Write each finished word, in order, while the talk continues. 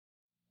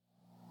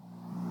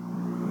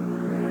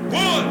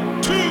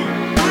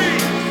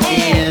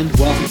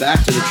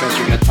back to the Trust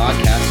Your Gut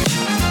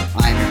podcast.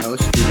 I'm your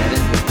host, Drew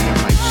Devitt, with me are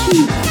my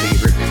two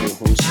favorite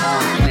co-hosts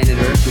on planet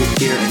Earth, Luke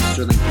here and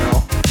Sterling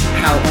Pearl.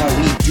 How are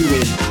we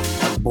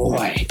doing,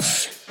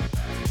 boys?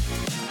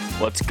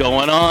 What's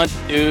going on,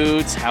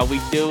 dudes? How we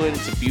doing?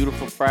 It's a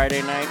beautiful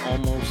Friday night,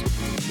 almost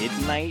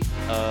midnight.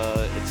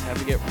 It's time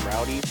to get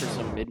rowdy for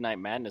some midnight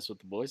madness with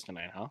the boys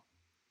tonight, huh?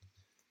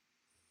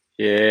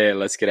 Yeah,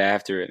 let's get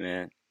after it,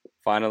 man.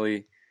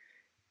 Finally,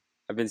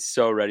 I've been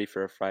so ready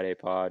for a Friday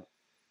pod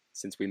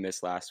since we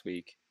missed last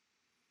week.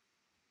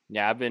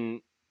 Yeah, I've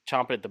been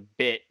chomping at the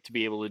bit to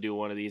be able to do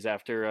one of these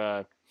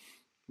after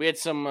we had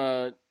some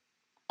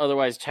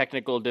otherwise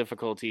technical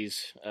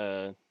difficulties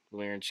when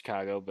we were in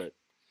Chicago. But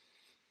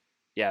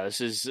yeah,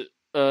 this is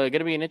going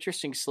to be an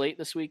interesting slate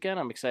this weekend.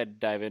 I'm excited to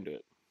dive into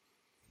it.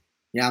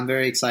 Yeah, I'm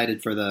very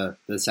excited for the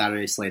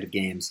Saturday slate of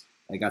games.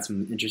 I got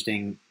some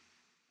interesting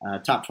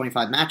top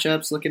 25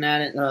 matchups looking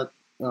at it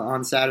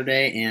on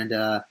Saturday, and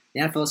the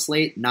NFL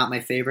slate, not my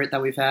favorite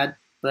that we've had,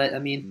 but I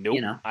mean, Nope,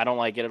 you know, I don't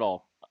like it at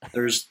all.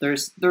 there's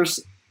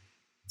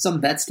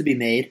some bets to be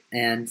made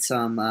and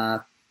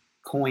some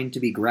coin to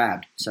be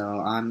grabbed, so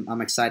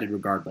I'm excited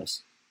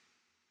regardless.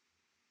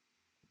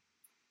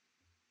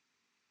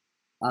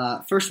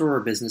 First order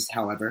of business,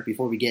 however,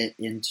 before we get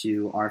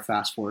into our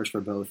fast forwards for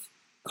both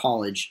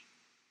college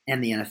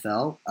and the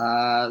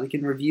NFL, we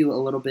can review a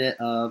little bit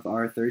of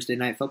our Thursday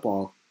night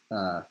football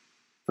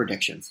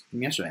predictions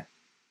from yesterday.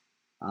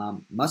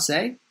 Must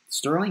say,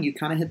 Sterling, you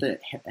kind of hit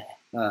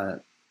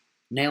the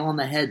nail on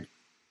the head.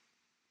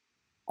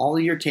 All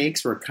of your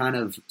takes were kind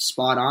of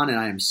spot on, and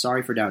I am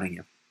sorry for doubting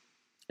you.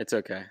 It's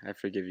okay. I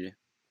forgive you.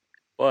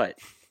 But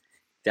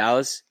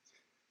Dallas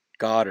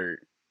Goedert.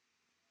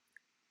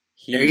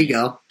 There you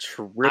go.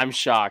 I'm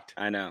shocked.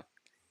 I know.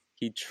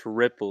 He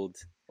tripled,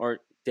 or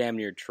damn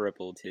near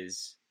tripled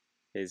his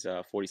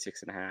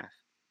 46 and a half.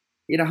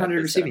 He had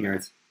 100 receiving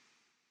yards.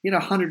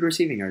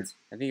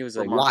 I think it was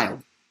like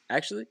wild.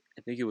 Actually,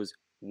 I think it was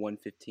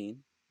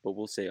 115, but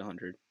we'll say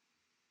 100.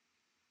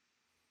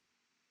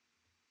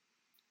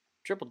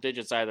 Triple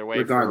digits either way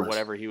Regardless. for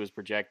whatever he was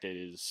projected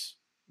is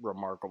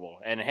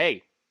remarkable. And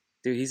hey,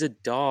 Dude, he's a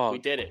dog. we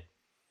did it.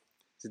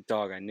 He's a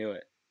dog. I knew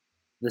it.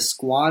 The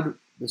squad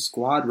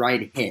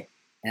ride hit,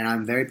 and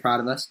I'm very proud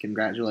of us.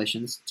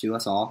 Congratulations to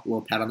us all. A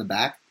little pat on the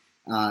back.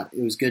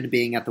 It was good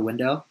being at the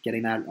window,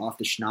 getting that off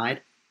the schneid.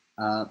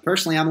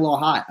 Personally, I'm a little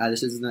hot.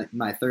 This is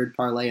my third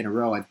parlay in a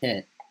row I've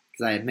hit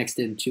because I had mixed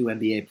in two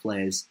NBA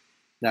plays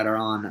that are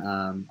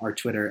on our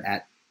Twitter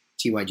at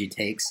TYG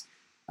Takes.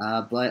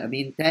 But I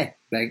mean, hey,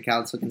 bank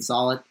account's looking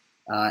solid,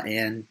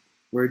 and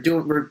we're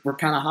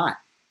kind of hot.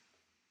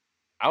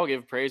 I will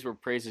give praise where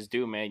praise is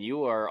due, man.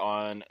 You are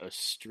on a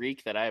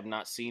streak that I have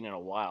not seen in a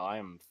while. I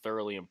am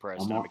thoroughly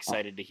impressed. I'm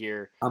excited to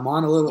hear. I'm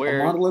on a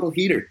little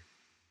heater.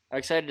 I'm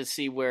excited to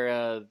see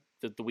where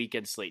the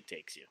weekend slate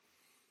takes you.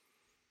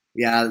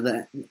 Yeah,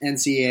 the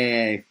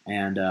NCAA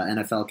and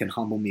NFL can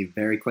humble me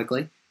very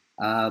quickly,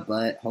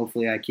 but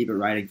hopefully I keep it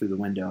riding through the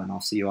window, and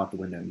I'll see you out the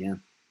window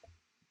again.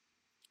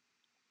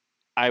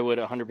 I would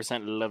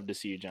 100% love to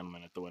see you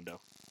gentlemen at the window.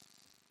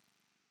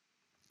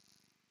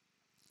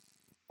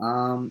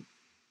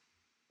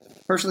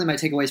 Personally, my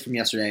takeaways from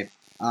yesterday,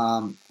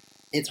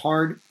 it's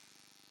hard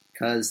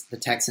because the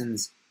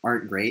Texans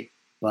aren't great,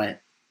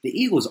 but the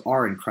Eagles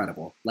are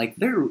incredible. Like,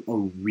 they're a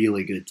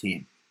really good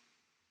team.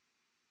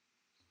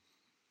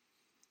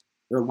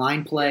 Their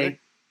line play,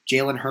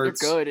 Jalen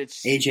Hurts, good.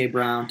 A.J.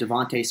 Brown,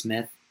 Devontae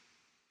Smith.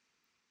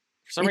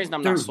 For some reason,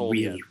 I'm not sold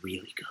really, yet.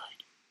 really good.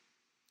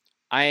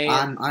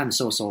 I'm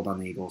so sold on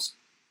the Eagles.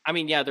 I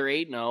mean, yeah, they're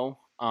 8-0,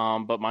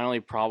 but my only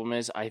problem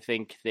is I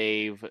think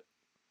they've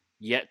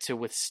yet to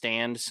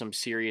withstand some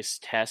serious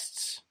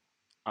tests.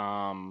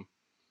 I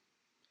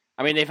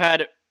mean, they've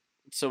had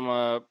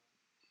some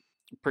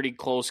pretty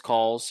close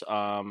calls,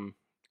 and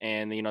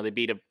they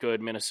beat a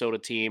good Minnesota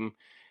team.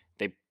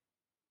 They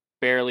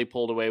barely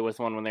pulled away with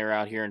one when they were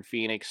out here in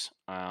Phoenix.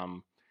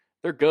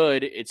 They're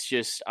good. It's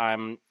just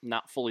I'm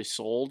not fully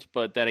sold.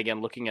 But then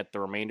again, looking at the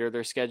remainder of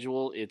their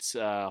schedule, it's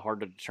hard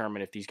to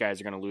determine if these guys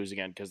are going to lose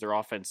again because their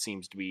offense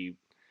seems to be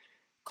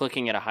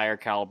clicking at a higher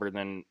caliber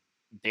than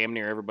damn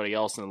near everybody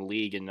else in the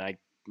league. And I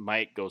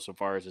might go so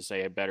far as to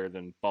say better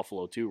than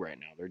Buffalo too right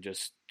now.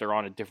 They're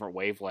on a different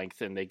wavelength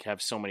and they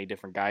have so many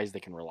different guys they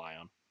can rely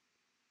on.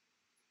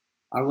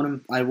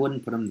 I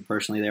wouldn't put them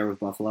personally there with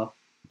Buffalo,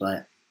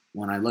 but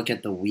when I look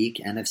at the weak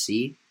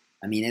NFC,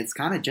 I mean, it's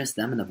kind of just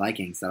them and the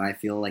Vikings that I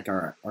feel like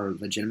are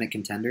legitimate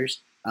contenders.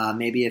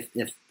 Maybe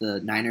if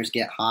the Niners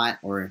get hot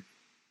or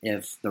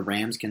if the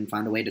Rams can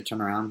find a way to turn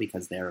around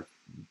because they're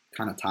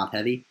kind of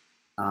top-heavy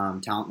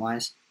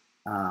talent-wise,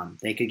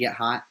 they could get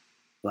hot.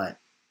 But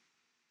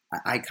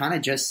I kind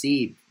of just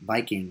see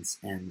Vikings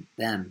and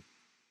them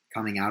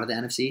coming out of the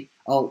NFC.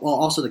 Oh, well,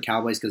 also the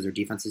Cowboys because their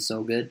defense is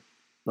so good.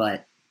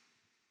 But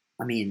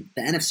I mean,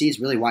 the NFC is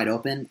really wide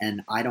open,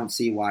 and I don't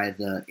see why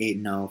the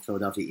 8-0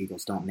 Philadelphia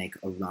Eagles don't make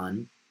a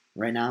run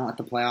right now at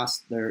the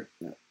playoffs. They're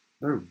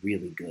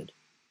really good.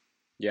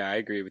 Yeah, I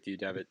agree with you,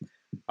 David.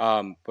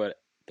 But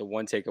the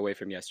one takeaway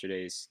from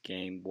yesterday's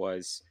game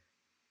was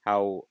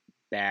how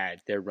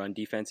bad their run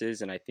defense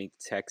is, and I think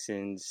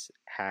Texans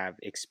have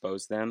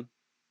exposed them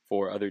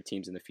for other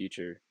teams in the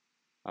future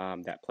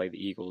that play the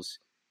Eagles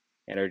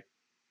and are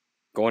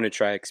going to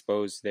try to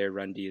expose their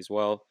run D as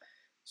well.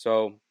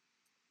 So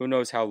who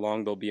knows how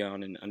long they'll be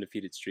on an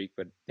undefeated streak,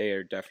 but they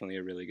are definitely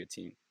a really good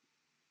team.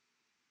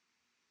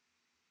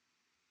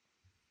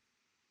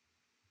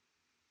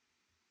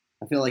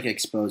 I feel like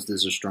exposed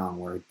is a strong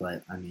word,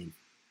 but I mean,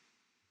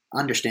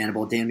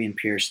 understandable. Dameon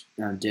Pierce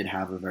did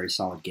have a very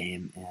solid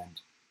game, and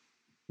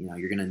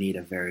you're going to need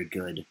a very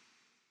good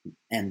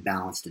and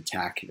balanced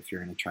attack if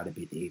you're going to try to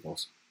beat the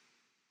Eagles.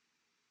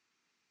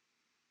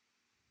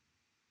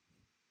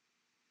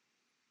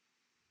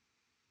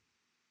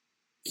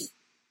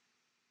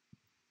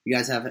 You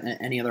guys have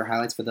any other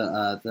highlights for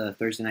the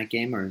Thursday night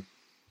game, or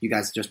you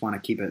guys just want to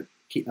keep it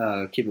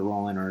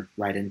rolling, or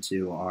right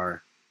into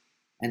our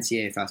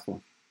NCAA Fast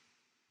Four?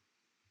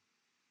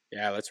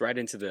 Yeah, let's right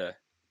into the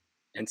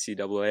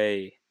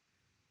NCAA.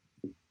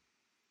 Yeah,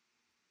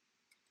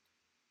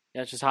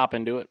 let's just hop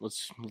into it.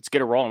 Let's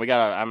get it rolling.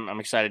 I'm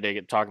excited to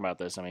get talking about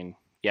this. I mean,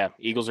 yeah,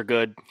 Eagles are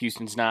good.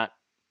 Houston's not.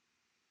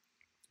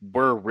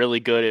 We're really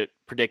good at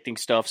predicting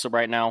stuff. So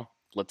right now,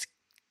 let's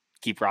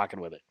keep rocking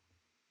with it.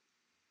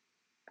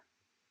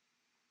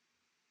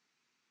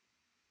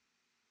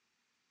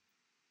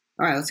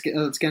 All right, let's get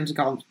into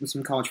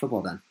some college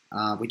football then.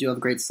 We do have a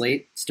great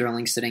slate.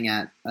 Sterling sitting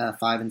at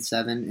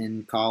 5-7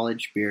 in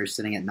college. Bears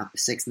sitting at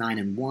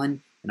 6-9-1,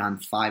 and I'm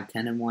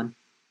 5-10-1.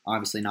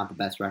 Obviously, not the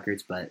best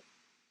records, but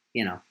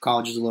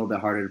college is a little bit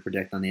harder to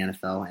predict than the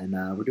NFL, and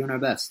we're doing our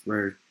best.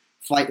 We're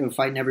fighting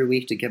every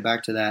week to get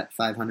back to that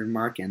 500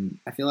 mark, and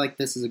I feel like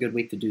this is a good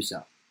week to do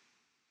so.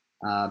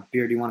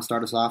 Beer, do you want to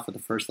start us off with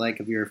the first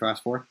leg of your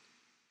Fast Four?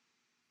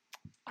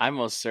 I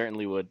most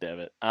certainly would,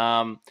 Devitt.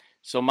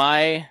 So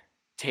my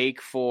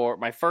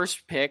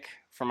first pick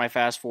for my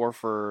Fast Four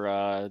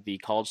for the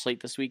college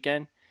slate this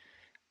weekend,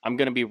 I'm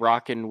going to be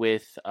rocking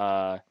with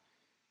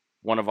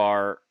one of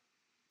our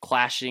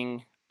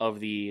clashing of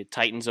the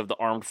Titans of the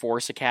Armed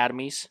Force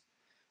Academies.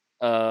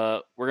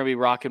 We're going to be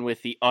rocking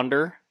with the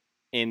under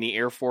in the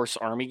Air Force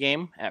Army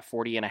game at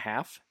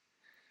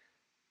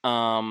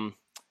 40.5.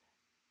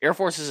 Air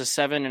Force is a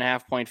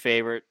 7.5 point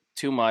favorite.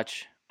 Too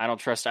much. I don't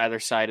trust either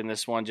side in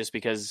this one just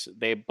because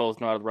they both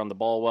know how to run the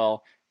ball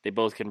well. They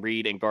both can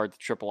read and guard the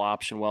triple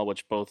option well,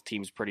 which both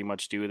teams pretty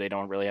much do. They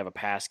don't really have a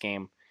pass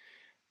game.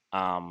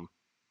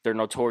 They're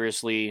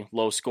notoriously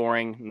low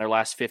scoring in their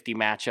last 50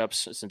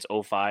 matchups since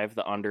 05.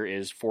 The under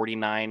is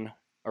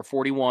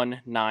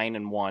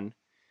 41-9-1.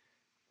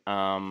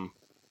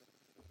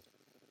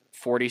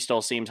 40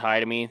 still seems high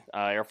to me.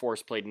 Air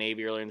Force played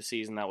Navy earlier in the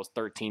season. That was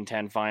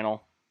 13-10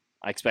 final.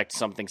 I expect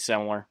something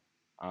similar.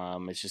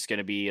 It's just going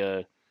to be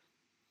a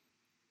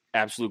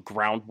absolute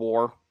ground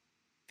war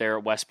there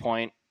at West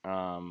Point.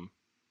 But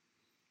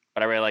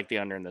I really like the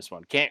under in this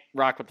one. Can't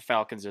rock with the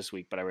Falcons this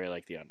week, but I really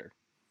like the under.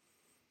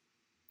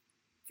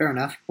 Fair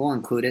enough. We'll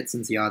include it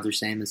since the odds are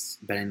same as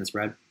betting the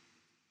spread.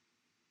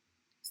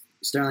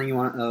 Sterling, you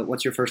want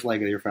what's your first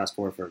leg of your Fast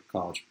Four for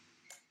college?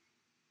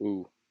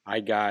 Ooh, I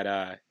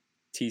got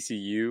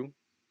TCU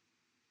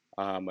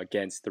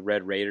against the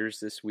Red Raiders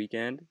this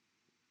weekend.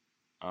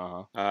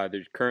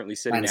 They're currently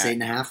sitting minus at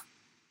 -8.5.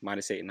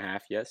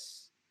 -8.5,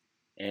 yes.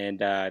 And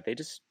they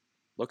just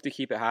look to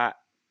keep it hot.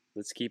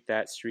 Let's keep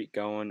that streak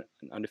going.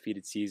 An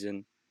undefeated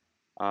season.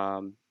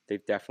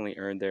 They've definitely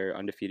earned their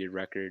undefeated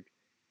record.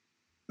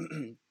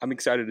 I'm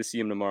excited to see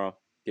them tomorrow.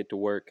 Get to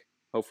work.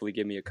 Hopefully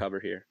give me a cover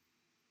here.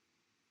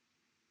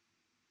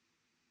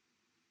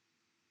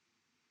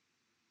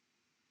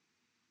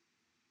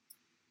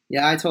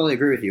 Yeah, I totally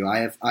agree with you.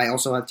 I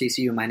also have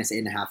TCU minus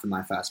 -8.5 in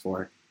my Fast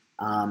Four.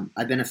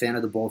 I've been a fan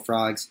of the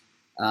Bullfrogs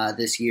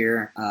this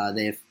year.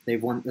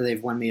 They've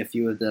won me a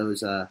few of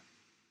those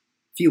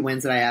few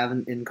wins that I have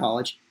in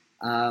college,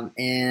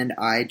 and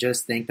I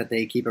just think that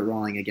they keep it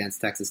rolling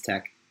against Texas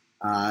Tech.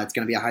 It's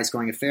going to be a high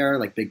scoring affair,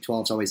 like Big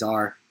 12s always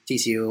are.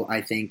 TCU,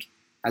 I think,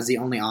 has the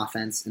only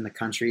offense in the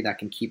country that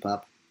can keep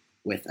up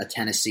with a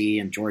Tennessee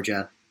and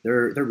Georgia.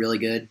 They're really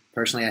good.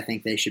 Personally, I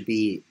think they should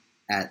be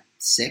at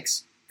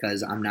 6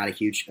 because I'm not a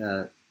huge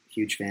fan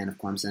of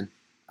Clemson.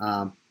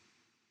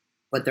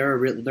 But they're a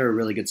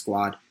really good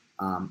squad.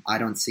 I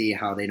don't see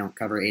how they don't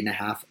cover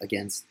 8.5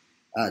 against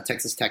a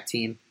Texas Tech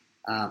team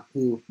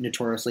who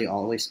notoriously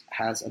always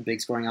has a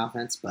big scoring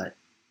offense. But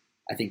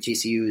I think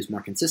TCU is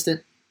more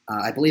consistent.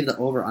 I believe the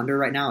over-under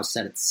right now is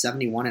set at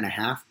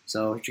 71.5,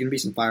 so it's going to be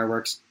some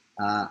fireworks.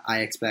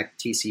 I expect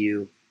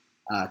TCU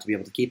to be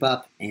able to keep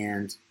up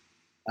and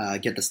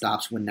get the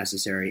stops when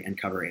necessary and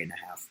cover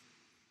 8.5.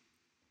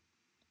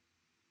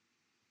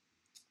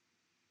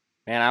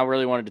 Man, I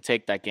really wanted to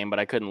take that game, but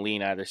I couldn't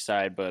lean either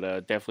side. But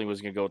definitely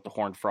was going to go with the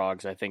Horned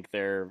Frogs. I think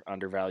they're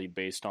undervalued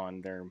based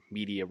on their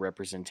media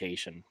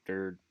representation.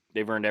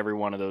 They've earned every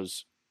one of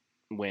those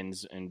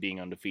wins and being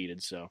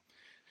undefeated. So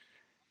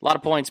a lot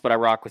of points, but I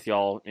rock with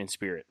y'all in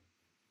spirit.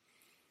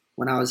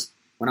 When I was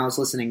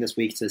listening this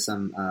week to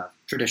some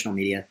traditional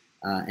media,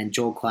 and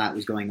Joel Klatt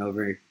was going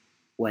over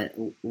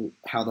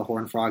how the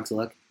Horned Frogs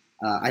look,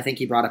 I think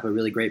he brought up a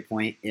really great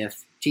point.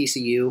 If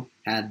TCU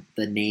had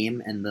the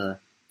name and the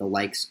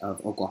likes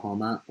of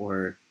Oklahoma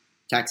or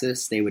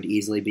Texas, they would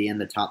easily be in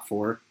the top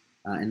 4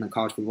 in the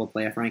college football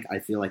playoff rank. I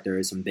feel like there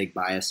is some big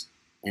bias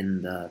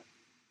in the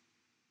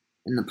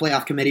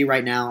playoff committee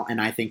right now,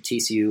 and I think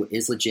TCU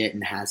is legit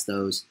and has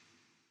those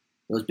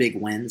big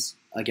wins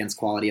against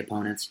quality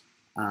opponents.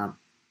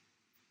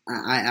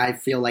 I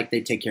feel like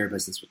they take care of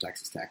business with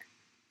Texas Tech.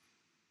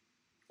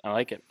 I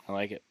like it.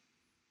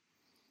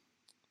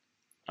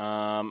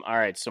 All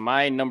right, so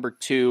my number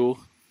 2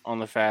 on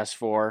the Fast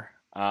Four,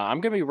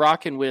 I'm going to be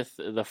rocking with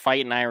the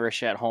Fighting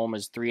Irish at home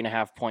as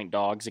 3.5-point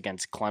dogs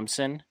against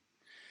Clemson.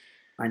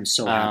 I'm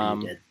so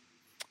happy you did.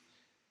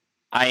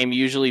 I am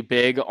usually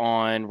big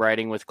on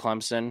riding with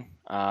Clemson.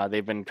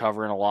 They've been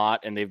covering a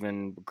lot, and they've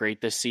been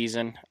great this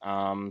season.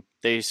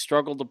 They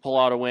struggled to pull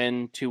out a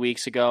win 2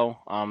 weeks ago.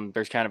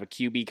 There's kind of a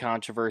QB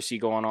controversy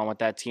going on with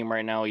that team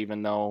right now,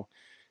 even though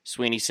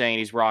Sweeney's saying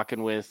he's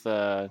rocking with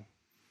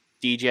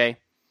DJ.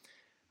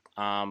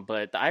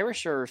 But the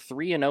Irish are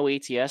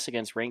 3-0 ATS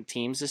against ranked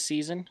teams this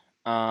season.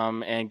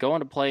 And going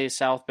to play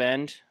South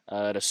Bend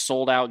at a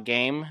sold-out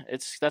game,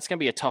 that's going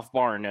to be a tough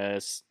barn.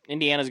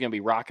 Indiana's going to be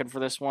rocking for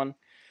this one.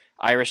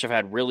 Irish have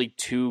had really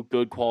 2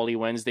 good quality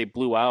wins. They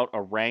blew out a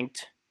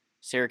ranked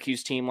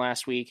Syracuse team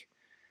last week.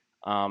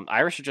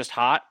 Irish are just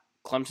hot.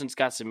 Clemson's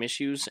got some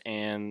issues,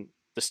 and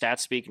the stats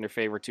speak in their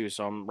favor too,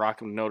 so I'm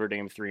rocking Notre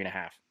Dame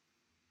 3.5.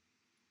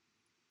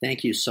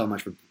 Thank you so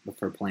much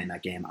for playing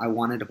that game. I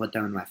wanted to put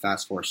them in my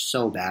Fast Four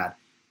so bad,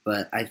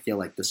 but I feel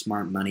like the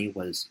smart money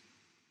was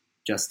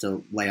just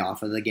to lay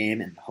off of the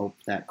game and hope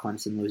that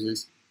Clemson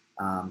loses.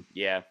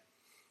 Yeah.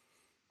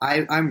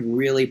 I'm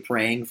really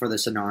praying for the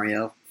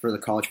scenario for the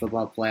college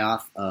football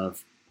playoff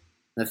of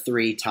the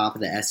 3 top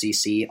of the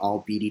SEC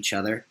all beat each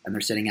other, and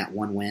they're sitting at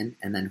 1 win,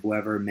 and then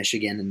whoever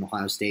Michigan and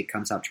Ohio State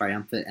comes out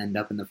triumphant end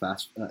up in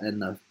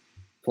the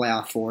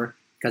playoff 4.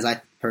 Because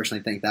I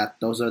personally think that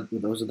those are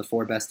the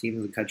 4 best teams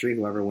in the country.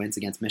 Whoever wins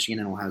against Michigan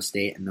and Ohio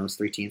State, and those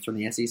 3 teams from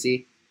the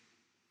SEC.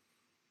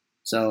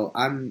 So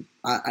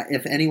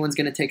if anyone's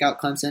going to take out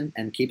Clemson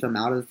and keep them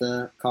out of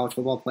the college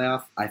football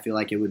playoff, I feel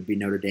like it would be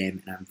Notre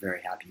Dame, and I'm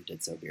very happy you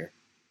did so, Beer.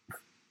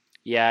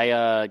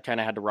 Yeah, I kind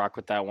of had to rock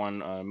with that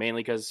one,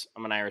 mainly because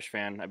I'm an Irish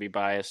fan. I'd be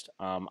biased.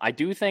 I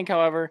do think,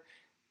 however,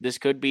 this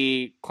could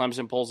be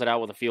Clemson pulls it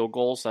out with a field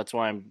goal, so that's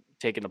why I'm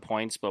taking the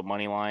points. But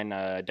money line,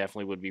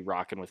 definitely would be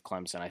rocking with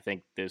Clemson. I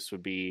think this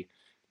would be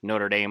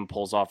Notre Dame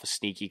pulls off a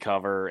sneaky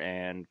cover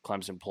and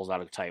Clemson pulls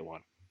out a tight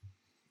one.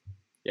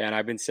 Yeah, and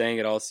I've been saying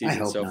it all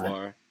season so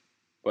far,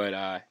 but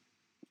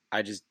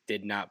I just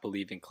did not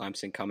believe in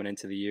Clemson coming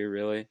into the year,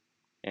 really,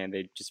 and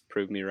they just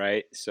proved me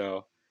right.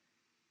 So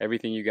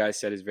everything you guys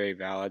said is very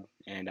valid,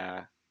 and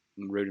I'm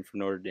rooting for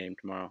Notre Dame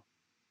tomorrow.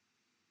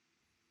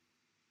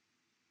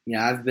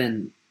 Yeah, I've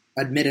been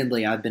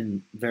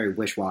very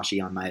wish-washy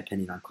on my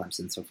opinion on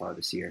Clemson so far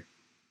this year.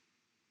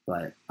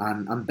 But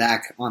I'm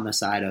back on the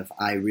side of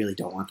I really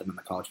don't want them in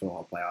the college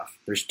football playoff.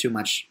 There's too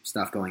much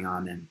stuff going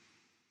on, and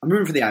I'm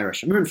rooting for the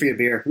Irish. I'm rooting for your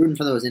Beer. Rooting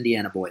for those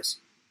Indiana boys.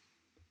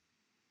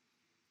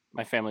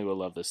 My family will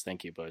love this.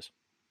 Thank you, boys.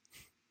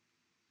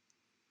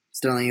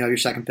 Sterling, you have your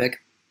second pick?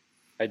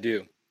 I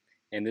do.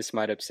 And this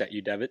might upset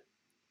you, Devitt.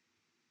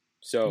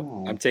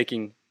 So I'm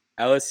taking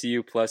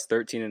LSU plus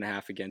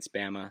 13.5 against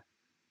Bama.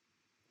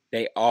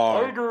 They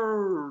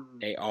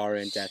are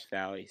in Death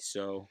Valley,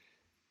 so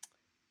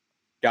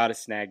got to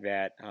snag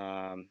that.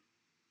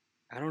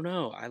 I don't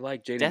know. I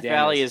like Jaden Daniels. Death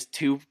Valley is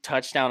 2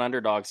 touchdown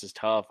underdogs is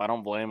tough. I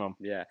don't blame him.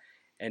 Yeah,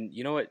 and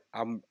you know what?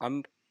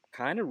 I'm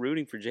kind of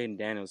rooting for Jaden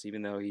Daniels,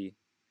 even though he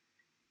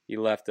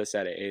left us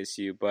at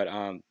ASU, but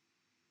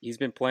he's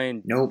been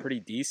playing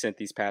pretty decent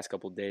these past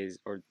couple days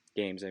or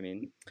games. I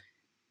mean,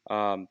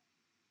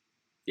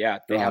 yeah,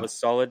 they have a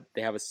solid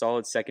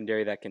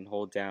secondary that can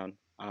hold down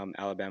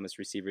Alabama's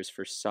receivers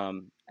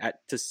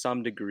to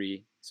some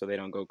degree, so they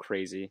don't go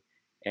crazy.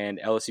 And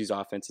LSU's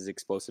offense is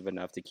explosive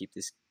enough to keep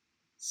this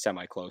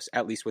semi-close,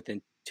 at least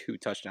within 2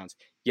 touchdowns.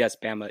 Yes,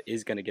 Bama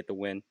is going to get the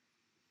win,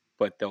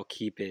 but they'll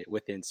keep it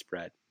within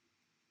spread.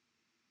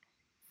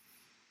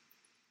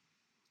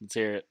 Let's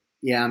hear it.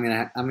 Yeah, I'm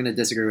gonna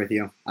disagree with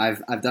you.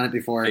 I've done it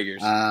before.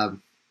 Figures. I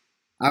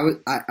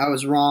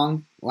was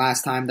wrong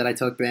last time that I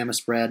took Bama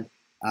spread,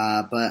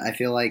 but I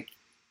feel like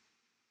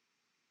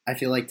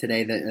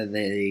today that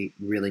they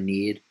really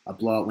need a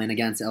blowout win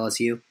against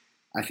LSU.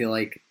 I feel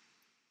like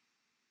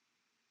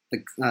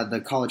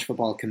the college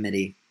football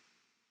committee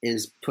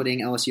is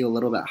putting LSU a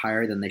little bit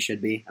higher than they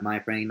should be, in my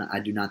opinion. I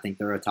do not think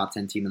they're a top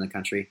 10 team in the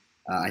country.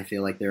 I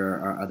feel like there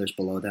are others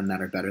below them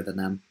that are better than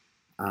them.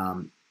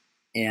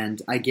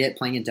 And I get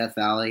playing in Death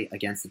Valley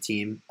against a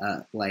team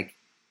like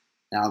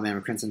the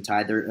Alabama Crimson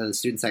Tide. The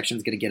student section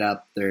is going to get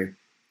up.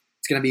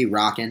 It's going to be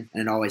rocking,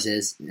 and it always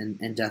is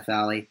in Death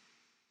Valley.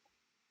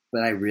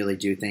 But I really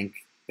do think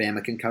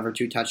Bama can cover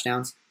 2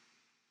 touchdowns.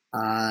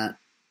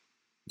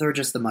 They're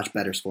just a much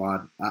better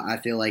squad. I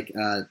feel like,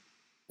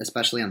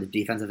 especially on the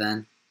defensive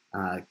end,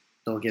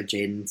 they'll give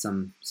Jaden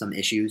some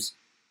issues.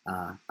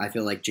 I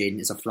feel like Jaden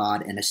is a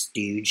fraud and a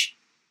stooge,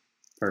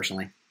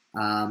 personally.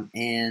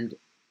 And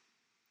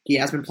he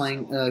has been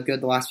playing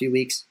good the last few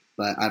weeks,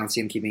 but I don't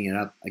see him keeping it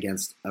up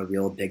against a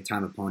real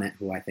big-time opponent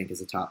who I think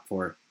is a top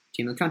 4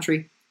 team in the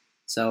country.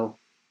 So,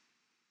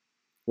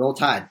 roll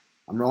Tide.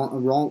 I'm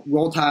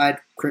roll Tide,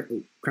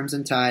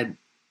 Crimson Tide,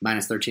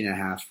 minus 13.5.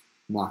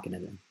 I'm locking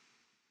it in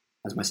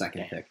as my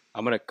second pick.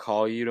 I'm going to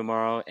call you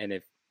tomorrow, and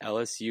if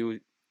LSU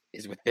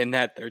is within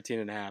that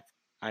 13.5,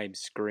 I am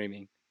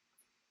screaming.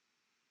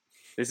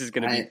 This is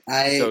going to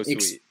be so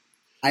sweet.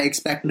 I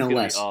expect no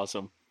less.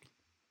 Awesome.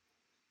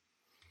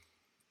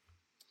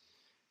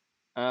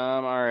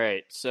 All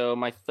right. So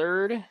my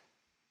third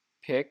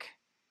pick,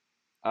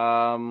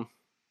 I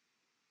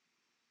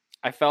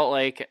felt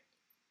like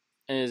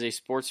as a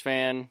sports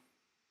fan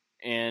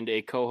and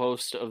a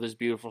co-host of this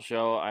beautiful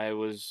show, I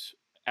was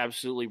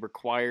absolutely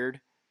required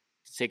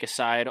to take a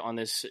side on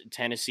this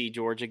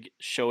Tennessee-Georgia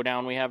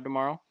showdown we have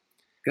tomorrow.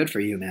 Good for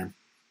you, man.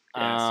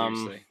 Yeah,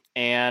 seriously.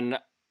 And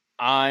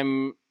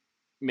I'm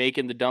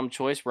making the dumb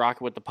choice,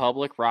 rocking with the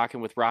public,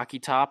 rocking with Rocky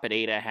Top at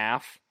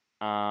 8.5.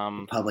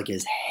 The public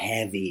is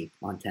heavy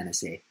on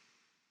Tennessee.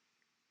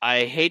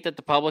 I hate that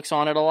the public's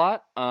on it a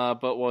lot,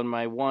 but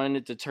my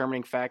one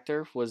determining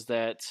factor was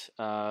that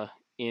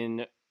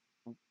in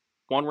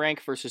 1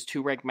 rank versus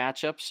 2 rank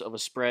matchups of a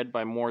spread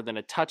by more than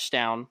a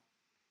touchdown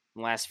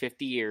in the last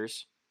 50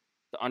 years,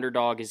 the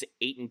underdog is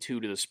 8-2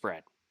 to the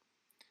spread.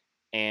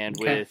 And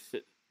with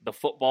the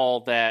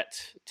football that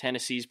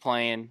Tennessee's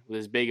playing, with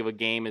as big of a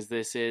game as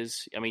this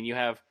is, I mean, you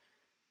have,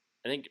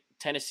 I think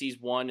Tennessee's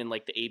 1 in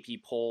like the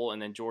AP poll, and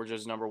then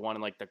Georgia's number 1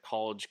 in like the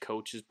college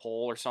coaches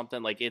poll or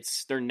something. Like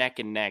they're neck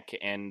and neck,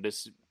 and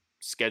this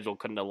schedule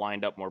couldn't have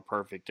lined up more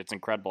perfect. It's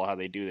incredible how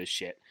they do this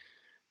shit.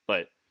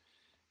 But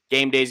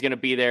game day is going to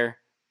be there.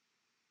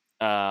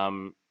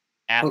 Athens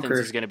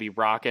is going to be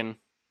rocking.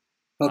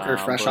 Hooker,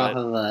 fresh off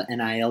of a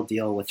NIL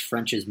deal with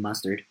French's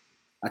mustard.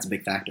 That's a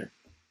big factor.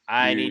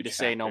 I need to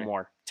say no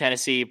more.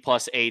 Tennessee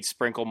 +8,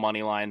 sprinkle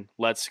money line.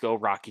 Let's go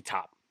Rocky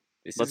Top.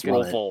 Let's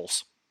roll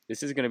Foles.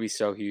 This is going to be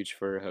so huge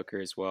for Hooker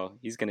as well.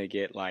 He's going to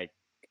get I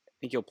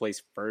think he'll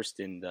place first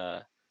in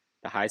the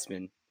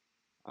Heisman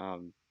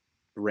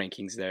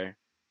rankings there.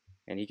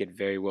 And he could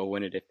very well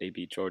win it if they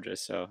beat Georgia.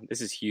 So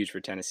this is huge for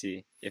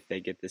Tennessee if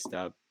they get this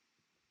dub.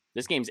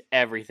 This game's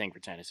everything for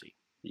Tennessee.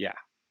 Yeah.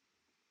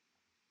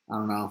 I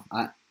don't know.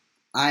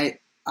 I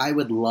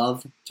would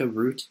love to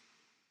root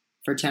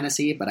for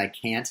Tennessee, but I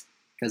can't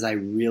because I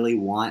really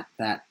want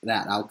that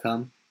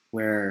outcome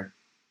where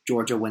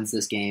Georgia wins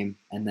this game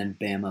and then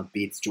Bama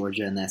beats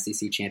Georgia in the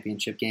SEC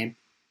championship game.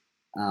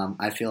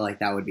 I feel like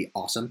that would be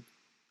awesome.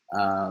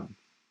 I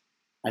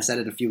said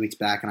it a few weeks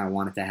back, and I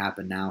want it to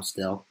happen now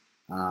still.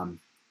 I'm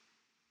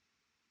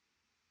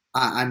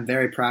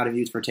very proud of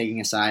you for taking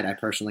a side. I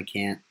personally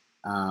can't.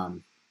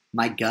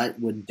 My gut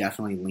would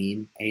definitely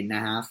lean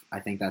 8.5. I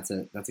think that's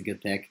a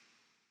good pick.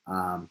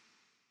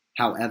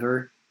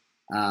 However,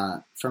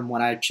 from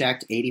what I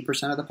checked,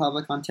 80% of the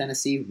public on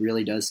Tennessee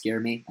really does scare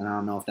me, and I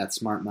don't know if that's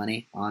smart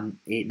money on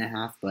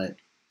 8.5. But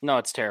no,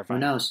 it's terrifying.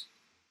 Who knows?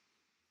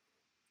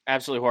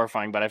 Absolutely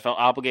horrifying. But I felt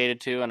obligated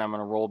to, and I'm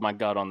going to roll my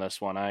gut on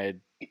this one. I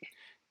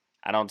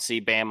don't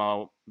see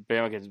Bama.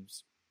 Bama could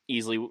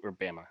easily, or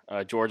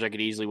Bama. Georgia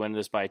could easily win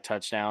this by a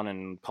touchdown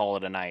and call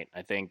it a night.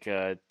 I think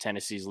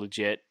Tennessee's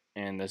legit,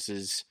 and this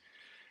is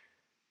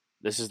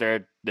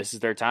their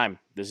time.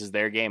 This is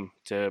their game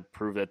to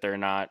prove that they're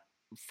not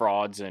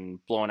frauds,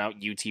 and blowing out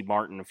UT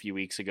Martin a few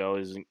weeks ago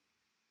is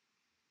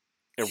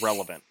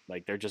irrelevant.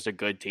 Like, they're just a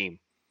good team.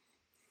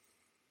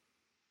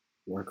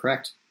 You're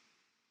correct.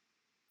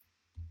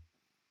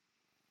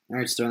 All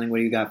right, Sterling, what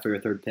do you got for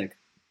your third pick?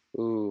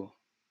 Ooh,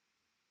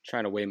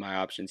 trying to weigh my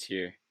options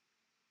here.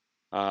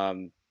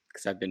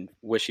 Because I've been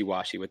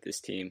wishy-washy with this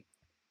team.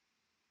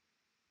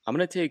 I'm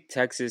going to take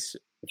Texas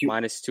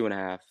minus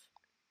 2.5.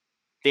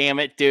 Damn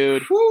it,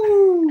 dude.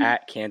 Woo!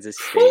 At Kansas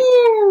State.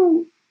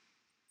 Woo!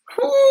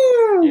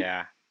 Woo!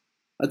 Yeah.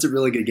 That's a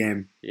really good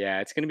game.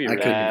 Yeah, it's going to be I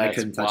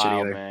couldn't touch it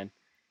either. Man.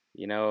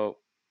 You know,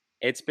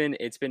 it's been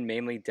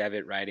mainly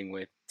Devitt riding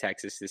with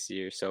Texas this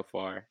year so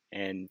far,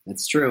 and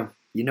it's true.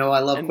 You know, I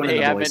love and Quinn they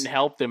and the haven't boys.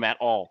 helped them at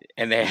all.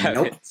 And they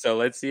haven't. Nope. So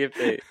let's see if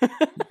they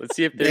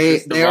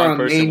they are a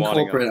main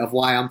culprit of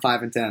why I'm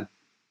 5-10.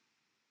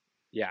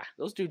 Yeah,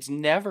 those dudes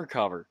never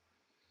cover.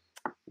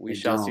 We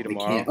shall see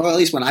tomorrow. Or at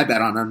least when I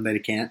bet on them, they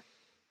can't.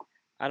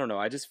 I don't know.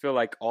 I just feel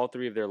like all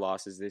 3 of their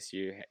losses this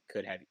year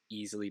could have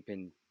easily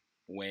been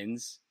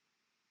wins.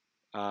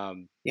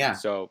 Yeah.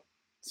 So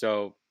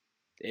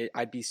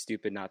I'd be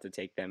stupid not to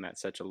take them at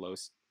such a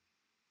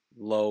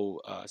low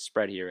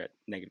spread here at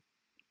negative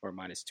or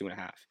minus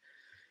 2.5.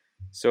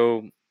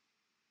 So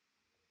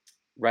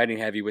riding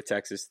heavy with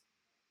Texas,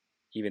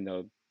 even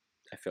though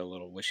I feel a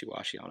little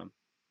wishy-washy on them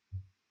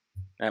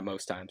at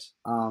most times.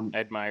 I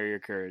admire your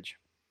courage.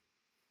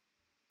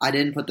 I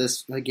didn't put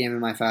this game in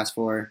my Fast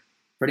Four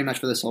pretty much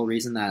for this whole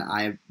reason that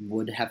I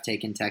would have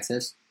taken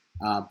Texas,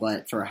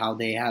 but for how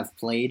they have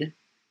played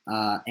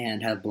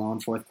and have blown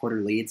fourth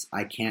quarter leads,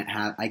 I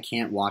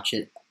can't watch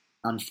it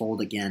unfold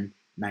again.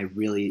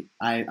 And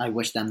I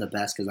wish them the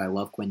best because I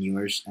love Quinn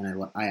Ewers,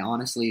 and I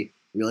honestly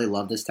really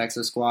love this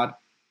Texas squad.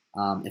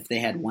 If they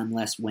had one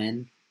less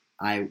win,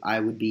 I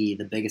would be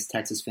the biggest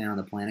Texas fan on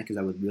the planet because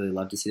I would really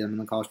love to see them in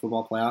the college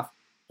football playoff.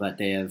 But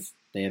they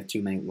have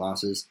too many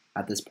losses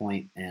at this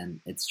point,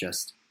 and it's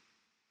just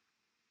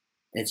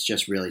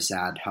really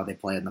sad how they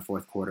played in the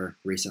fourth quarter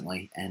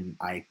recently, and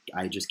I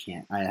just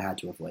can't. I had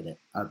to avoid it.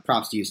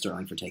 Props to you,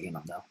 Sterling, for taking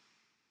them, though.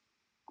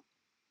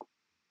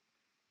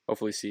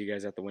 Hopefully see you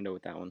guys at the window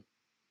with that one.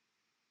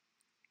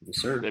 Yes,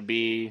 sir.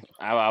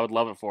 I would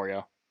love it for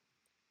you.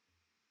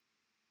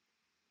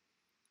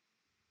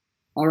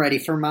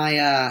 Alrighty, for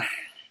my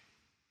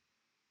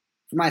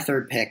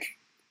third pick,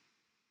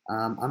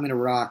 I'm going to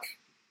rock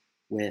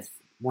with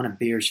one of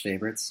Beer's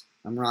favorites.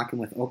 I'm rocking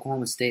with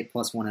Oklahoma State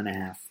plus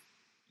 1.5.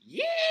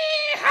 Yeah,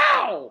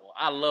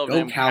 I love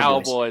them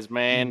Cowboys,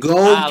 man. Go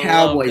I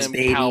Cowboys, love them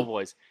baby.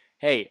 Cowboys.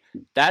 Hey,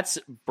 that's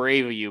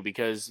brave of you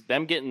because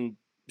them getting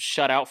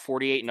shut out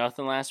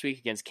 48-0 last week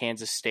against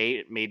Kansas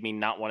State made me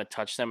not want to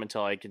touch them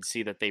until I could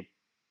see that they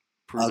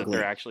prove that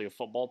they're actually a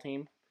football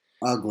team.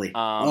 Ugly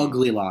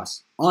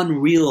loss.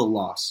 Unreal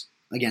loss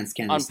against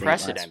Kansas State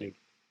last week.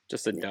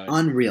 Just a dud.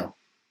 Unreal.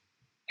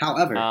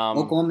 However,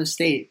 Oklahoma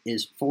State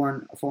is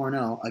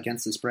 4-0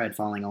 against the spread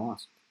following a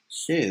loss.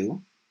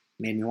 So,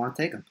 made me want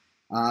to take them.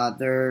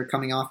 They're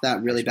coming off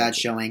that really bad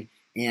showing,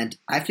 and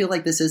I feel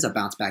like this is a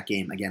bounce-back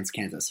game against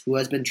Kansas, who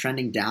has been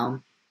trending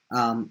down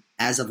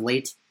as of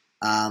late.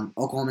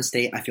 Oklahoma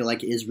State, I feel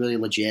like, is really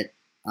legit,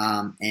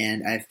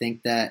 and I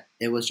think that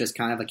it was just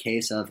kind of a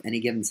case of any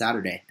given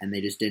Saturday, and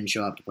they just didn't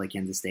show up to play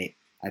Kansas State.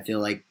 I feel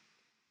like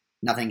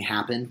nothing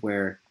happened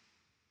where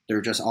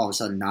they're just all of a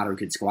sudden not a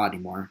good squad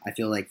anymore. I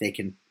feel like they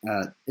can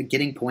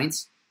getting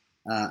points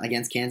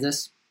against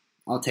Kansas.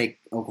 I'll take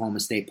Oklahoma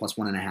State plus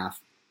 1.5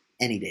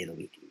 any day of the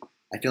week.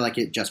 I feel like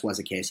it just was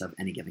a case of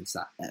any given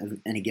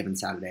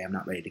Saturday. I'm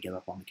not ready to give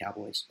up on the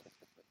Cowboys.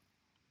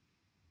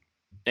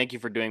 Thank you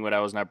for doing what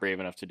I was not brave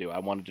enough to do. I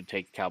wanted to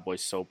take the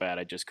Cowboys so bad,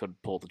 I just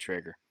couldn't pull the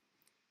trigger.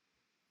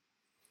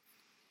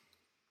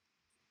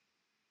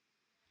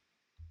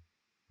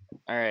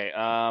 All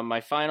right,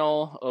 my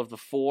final of the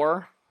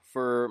four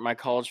for my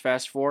college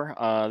fast four.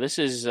 This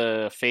is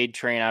a fade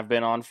train I've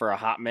been on for a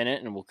hot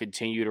minute and will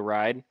continue to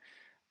ride.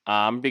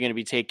 I'm going to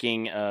be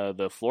taking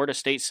the Florida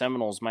State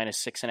Seminoles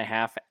minus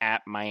 6.5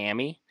 at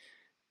Miami.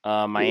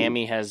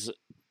 Miami has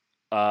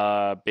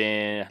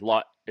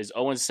is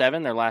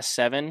 0-7 their last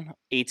 7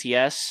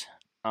 ATS.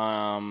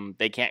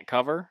 They can't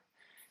cover.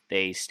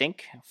 They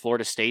stink.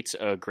 Florida State's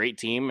a great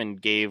team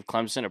and gave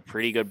Clemson a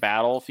pretty good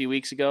battle a few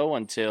weeks ago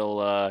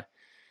until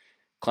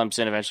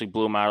Clemson eventually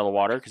blew them out of the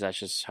water because that's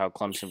just how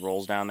Clemson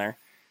rolls down there.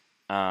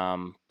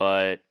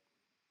 But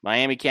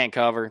Miami can't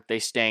cover. They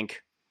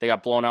stink. They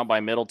got blown out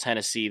by Middle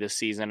Tennessee this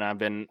season. I've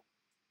been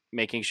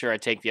making sure I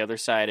take the other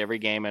side every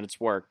game, and it's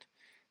worked.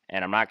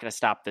 And I'm not going to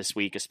stop this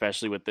week,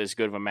 especially with this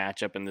good of a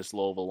matchup and this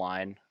low of a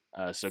line.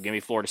 So give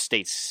me Florida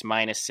State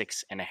minus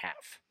 6.5.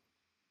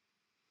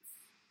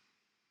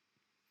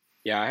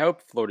 Yeah, I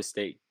hope Florida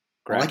State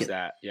grabs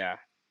that. Yeah.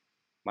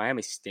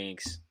 Miami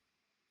stinks.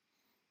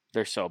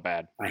 They're so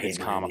bad. It's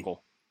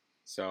comical.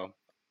 So,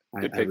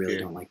 I really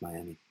don't like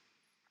Miami.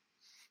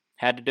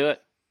 Had to do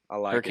it. I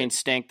like Hurricanes it.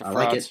 stink. The frauds.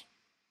 Like it.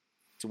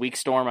 It's a weak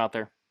storm out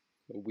there.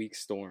 A weak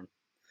storm.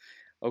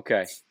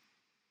 Okay.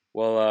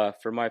 Well,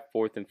 for my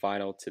fourth and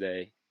final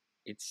today,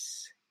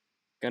 it's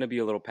going to be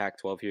a little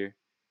Pac-12 here.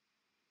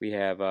 We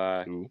have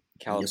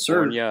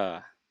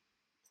California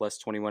plus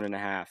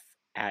 21.5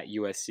 at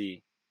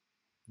USC.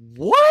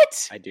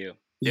 What? I do.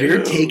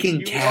 You're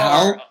taking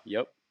Cal?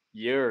 Yep.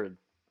 You're a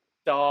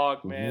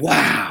dog, man. Wow.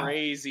 That's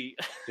crazy.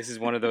 This is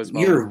one of those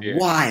moments. You're Beer.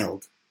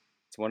 wild.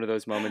 It's one of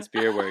those moments,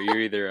 Beer, where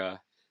you're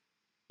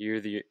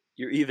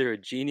either a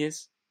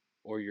genius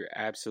or you're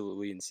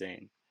absolutely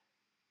insane.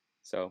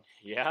 So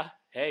yeah.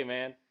 Hey,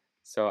 man.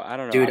 So I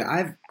don't know, dude.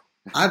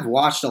 I've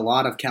watched a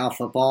lot of Cal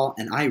football,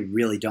 and I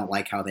really don't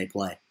like how they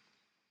play.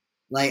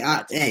 Like,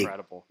 That's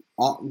incredible.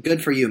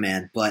 Good for you,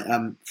 man. But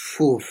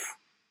oof.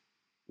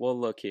 Well,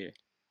 look here.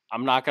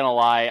 I'm not gonna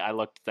lie. I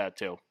looked at that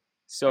too.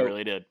 So I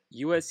really did.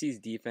 USC's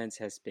defense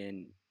has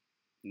been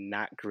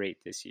not great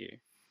this year.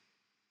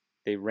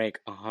 They rank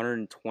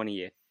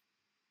 120th,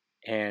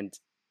 and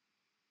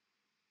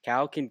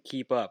Cal can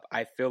keep up.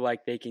 I feel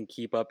like they can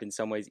keep up in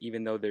some ways,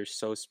 even though they're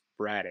so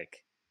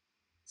sporadic.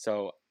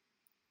 So,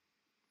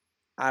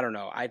 I don't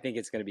know. I think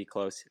it's going to be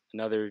close.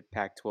 Another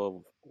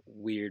Pac-12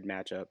 weird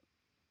matchup.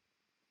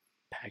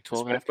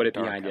 Pac-12 after put it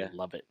dark. behind you. I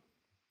love it.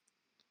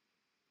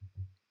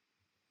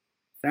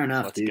 Fair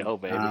enough, Let's dude. go,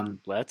 baby.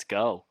 Let's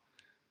go.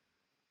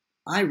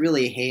 I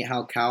really hate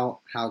how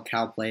Cal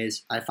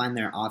plays. I find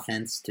their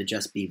offense to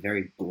just be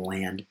very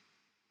bland.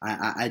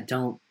 I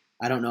don't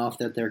know if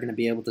that they're going to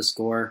be able to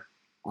score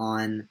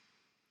on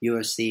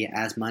USC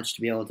as much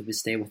to be able to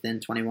stay within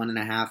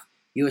 21.5.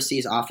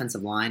 USC's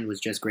offensive line was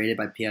just graded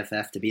by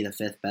PFF to be the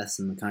 5th best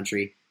in the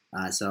country.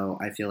 So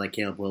I feel like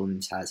Caleb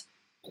Williams has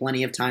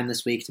plenty of time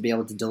this week to be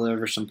able to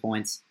deliver some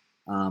points.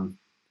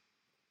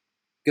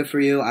 Good for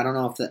you. I don't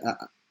know if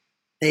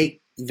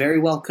they very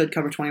well could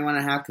cover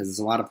 21.5 because it's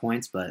a lot of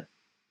points, but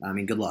I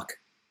mean, good luck.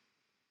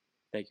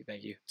 Thank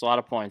you. It's a lot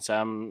of points.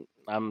 I'm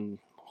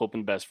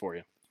hoping the best for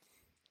you.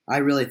 I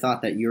really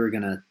thought that you were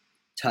going to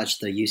touch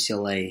the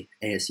UCLA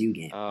ASU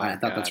game. Oh, I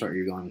thought that's God. where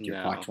you're going with your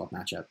No. Pac-12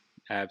 matchup.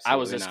 Absolutely I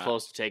was this not.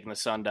 close to taking the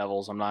Sun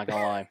Devils. I'm not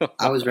gonna lie.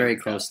 I was very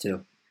God. close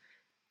too.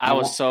 I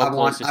was so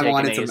close to taking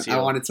ASU.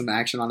 I wanted some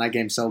action on that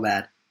game so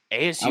bad.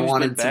 ASU's I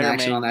wanted been better, some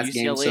action man. on that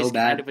game UCLA's so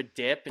bad. kind of a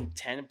dip, and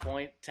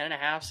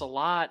 10.5's a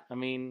lot. I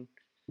mean,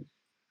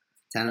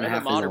 10 and I a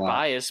have half a is a moderate lot.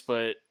 bias,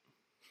 but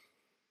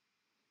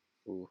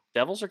Ooh,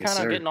 Devils are Yes, kind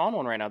of sir. getting on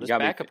one right now. This got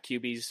me backup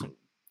QB's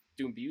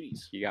doing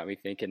beauties. you got me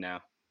thinking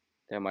now.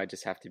 That might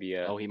just have to be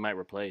a. Oh, he might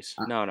replace.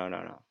 No.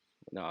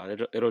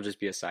 It'll just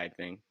be a side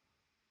thing.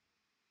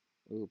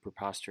 Ooh,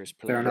 preposterous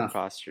play. Fair enough.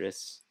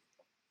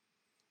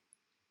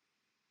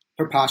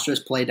 Preposterous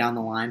play down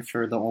the line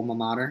for the alma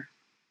mater.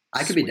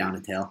 I could be Sweet. down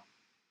to tail.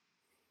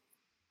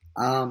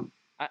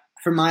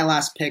 For my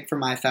last pick for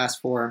my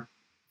Fast Four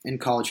in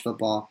college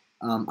football,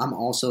 I'm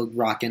also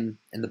rocking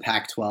in the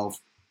Pac-12.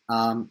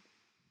 I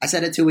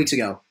said it 2 weeks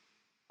ago.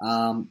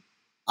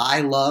 I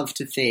love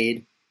to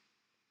fade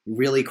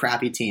really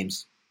crappy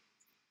teams.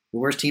 The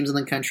worst teams in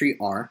the country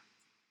are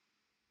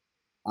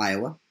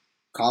Iowa,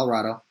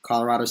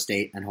 Colorado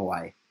State, and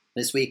Hawaii.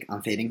 This week,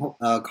 I'm fading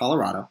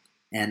Colorado,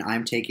 and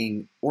I'm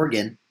taking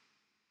Oregon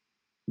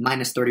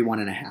minus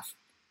 31.5.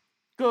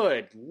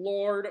 Good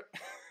Lord.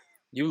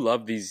 You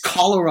love these.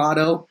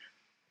 Colorado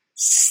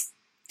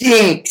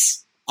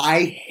stinks.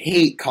 I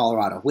hate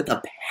Colorado with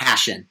a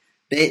passion.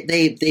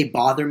 They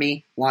bother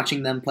me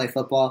watching them play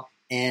football,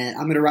 and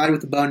I'm going to ride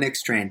with the Bo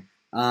Nix train.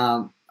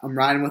 I'm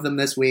riding with them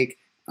this week.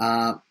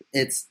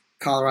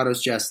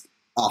 Colorado's just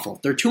awful.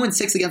 They're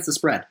 2-6 against the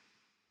spread,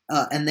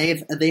 and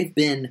they've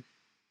been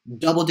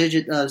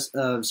double-digit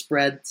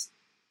spreads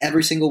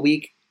every single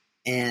week.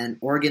 And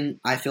Oregon,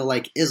 I feel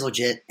like, is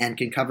legit and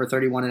can cover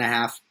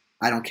 31.5.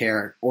 I don't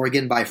care.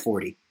 Oregon by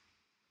 40.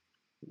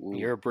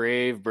 You're a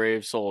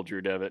brave soul, Drew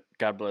Devitt.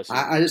 God bless you.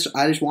 I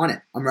just want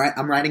it.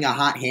 I'm riding a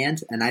hot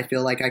hand, and I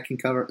feel like I can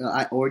cover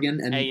Oregon,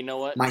 and hey, you know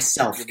what?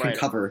 myself You're can right.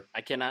 cover.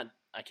 I cannot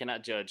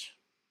judge.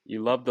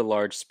 You love the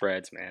large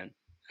spreads, man.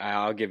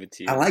 I'll give it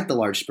to you. I like the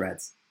large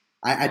spreads.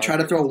 I try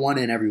to throw one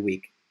in every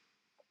week.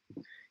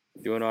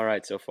 Doing all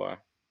right so far.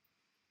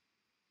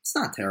 It's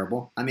not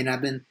terrible. I mean,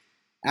 I've been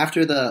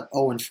after the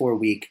 0-4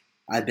 week.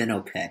 I've been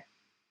okay.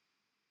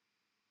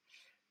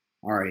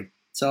 All right.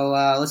 So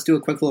let's do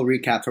a quick little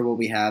recap for what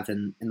we have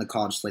in the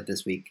college slate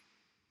this week.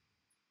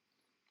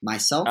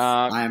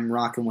 I'm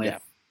rocking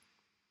with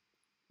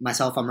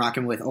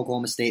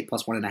Oklahoma State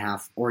plus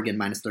 1.5, Oregon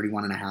minus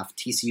 31.5,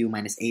 TCU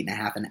minus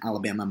 8.5, and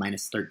Alabama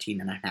minus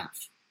 13.5.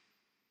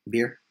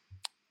 Beer?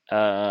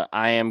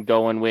 I am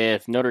going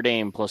with Notre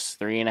Dame plus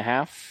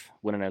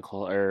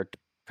 3.5,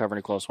 covering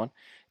a close one.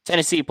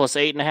 Tennessee plus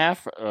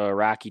 8.5,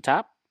 Rocky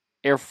top.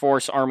 Air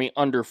Force Army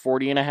under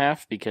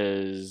 40.5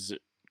 because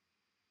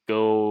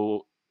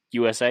go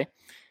USA.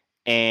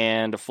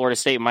 And Florida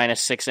State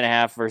minus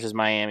 6.5 versus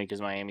Miami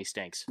because Miami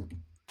stinks.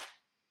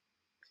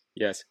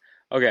 Yes.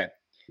 Okay.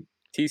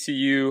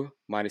 TCU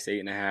minus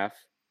 8.5,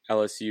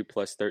 LSU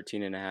plus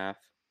 13.5,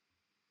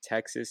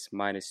 Texas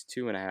minus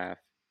 2.5,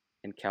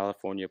 and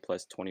California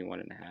plus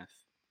 21.5.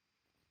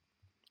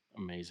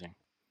 Amazing.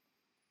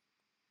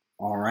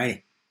 All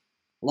right.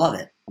 Love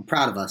it. I'm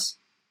proud of us.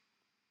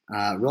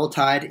 Roll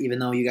Tide, even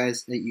though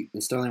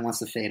Sterling wants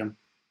to fade them.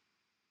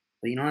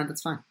 But you know what?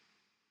 That's fine.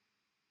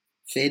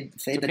 Fade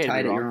the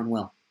Tide at your own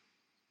will.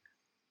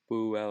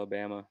 Boo,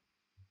 Alabama.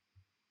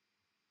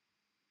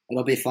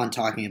 It'll be fun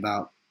talking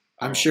about.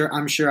 I'm sure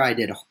I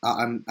did.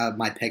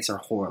 My picks are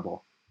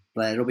horrible,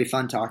 but it'll be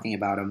fun talking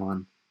about them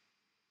on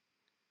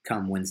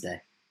come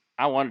Wednesday.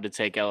 I wanted to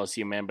take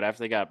LSU, man, but after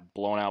they got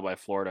blown out by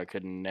Florida, I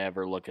could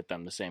never look at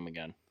them the same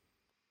again.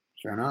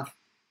 Sure enough.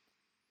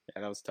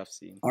 Yeah, that was tough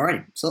seeing. All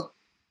right, so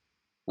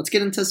let's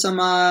get into some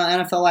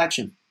NFL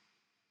action.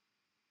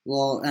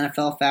 Well,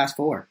 NFL fast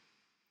forward.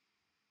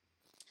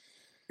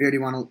 Beer, do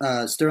you want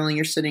to? Sterling,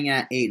 you're sitting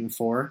at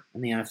 8-4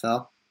 in the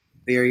NFL.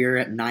 Beer, you're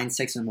at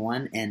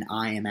 9-6-1, and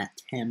I am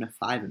at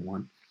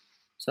 10-5-1.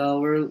 So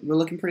we're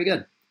looking pretty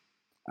good.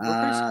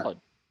 We're pretty solid.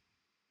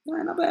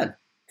 Yeah, not bad.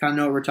 Kind of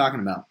know what we're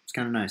talking about. It's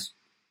kind of nice.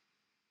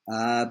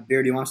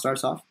 Beer, do you want to start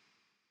us off?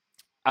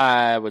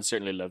 I would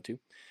certainly love to.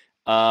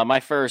 My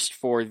first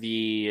for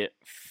the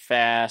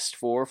Fast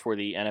Four for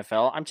the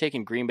NFL, I'm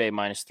taking Green Bay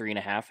minus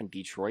 3.5 in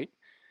Detroit.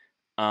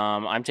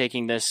 I'm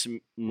taking this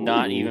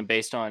not even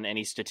based on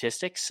any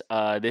statistics.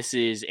 This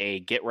is a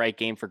get-right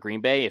game for Green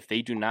Bay. If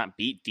they do not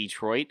beat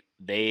Detroit,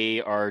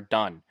 they are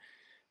done.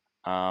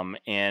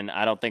 And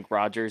I don't think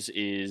Rodgers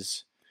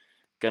is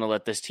going to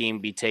let this team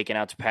be taken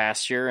out to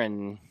pasture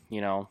and,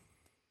 I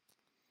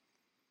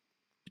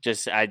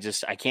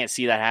can't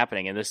see that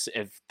happening. And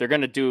if they're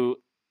going to do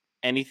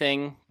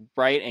anything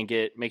right and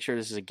make sure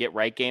this is a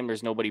get-right game,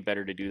 there's nobody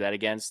better to do that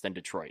against than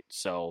Detroit.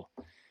 So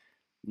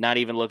not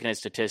even looking at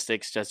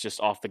statistics, that's just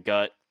off the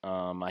gut.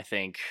 I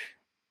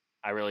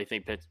really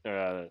think that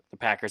the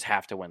Packers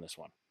have to win this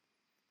one.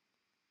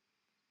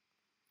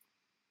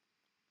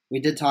 We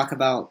did talk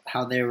about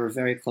how they were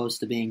very close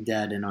to being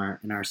dead in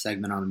our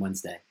segment on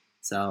Wednesday.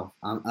 So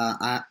I'm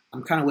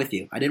kind of with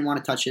you. I didn't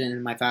want to touch it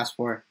in my fast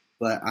four,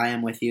 but I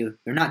am with you.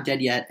 They're not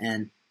dead yet,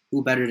 and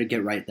who better to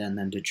get right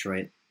than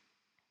Detroit?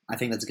 I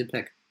think that's a good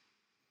pick.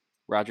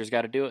 Rodgers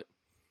got to do it.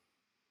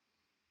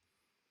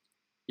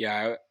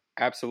 Yeah,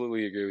 I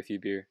absolutely agree with you,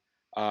 Beer.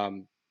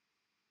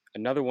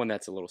 Another one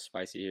that's a little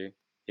spicy here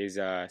is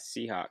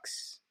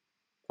Seahawks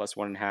plus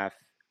 1.5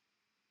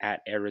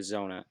 at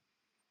Arizona.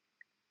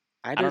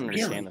 I don't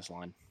understand this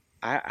line.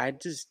 I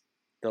just,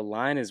 the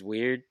line is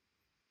weird.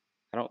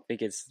 I don't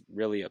think it's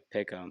really a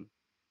pick 'em.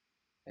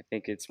 I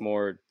think it's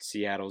more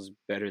Seattle's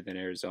better than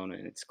Arizona,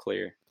 and it's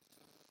clear.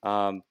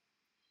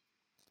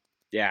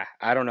 Yeah,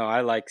 I don't know.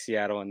 I like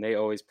Seattle, and they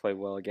always play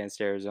well against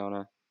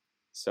Arizona.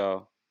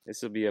 So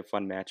this will be a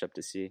fun matchup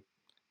to see.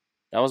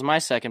 That was my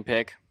second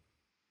pick.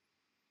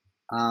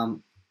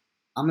 I'm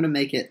going to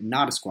make it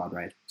not a squad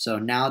ride. So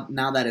now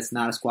that it's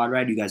not a squad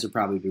ride, you guys will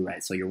probably be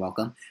right. So you're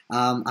welcome.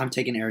 I'm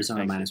taking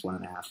Arizona minus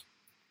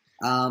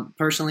 1.5.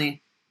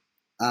 Personally,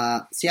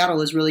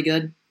 Seattle is really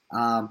good,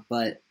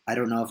 but I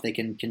don't know if they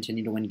can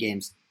continue to win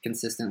games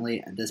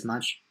consistently this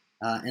much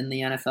in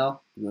the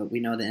NFL. We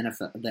know the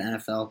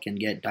NFL can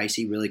get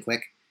dicey really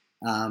quick.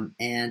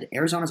 And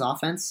Arizona's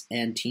offense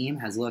and team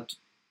has looked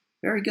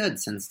very good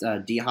since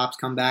D-Hop's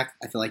come back.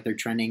 I feel like they're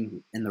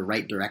trending in the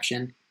right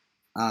direction.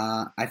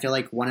 I feel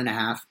like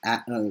 1.5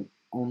 at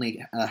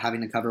only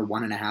having to cover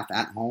 1.5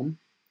 at home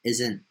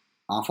isn't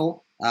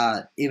awful.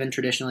 Even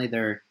traditionally,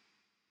 they're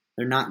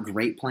not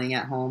great playing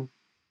at home,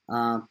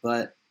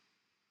 but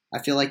I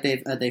feel like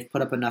they've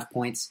put up enough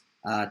points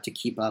to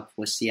keep up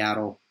with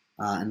Seattle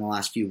in the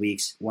last few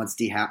weeks. Once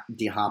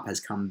D-Hop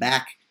has come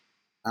back,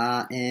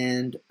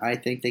 and I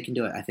think they can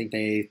do it. I think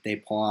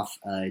they pull off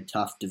a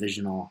tough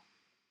divisional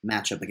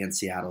matchup against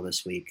Seattle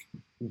this week.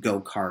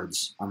 Go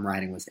Cards. I'm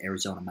riding with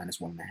Arizona minus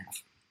 1.5.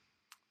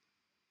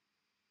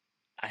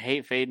 I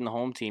hate fading the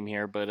home team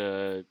here, but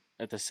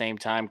at the same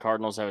time,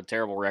 Cardinals have a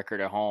terrible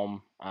record at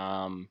home.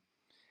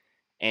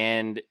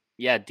 And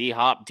yeah,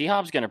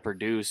 D-Hop's going to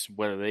produce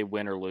whether they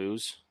win or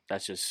lose.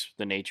 That's just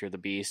the nature of the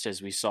beast,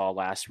 as we saw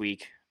last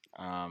week.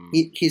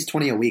 He's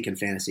 20 a week in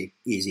fantasy.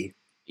 Easy.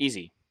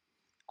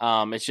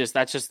 It's just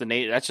that's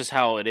just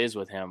how it is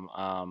with him.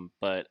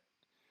 But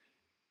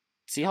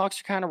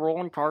Seahawks are kind of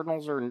rolling.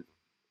 Cardinals are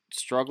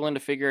struggling to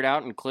figure it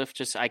out, and Cliff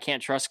I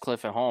can't trust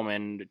Cliff at home.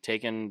 And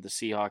taking the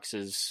Seahawks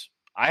is,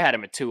 I had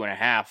him at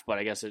 2.5, but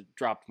I guess it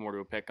dropped more to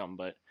a pick 'em.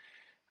 But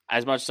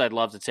as much as I'd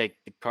love to take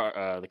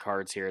the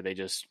Cards here, they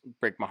just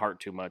break my heart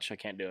too much. I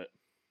can't do it.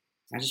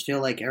 I just feel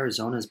like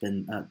Arizona's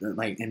been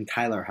and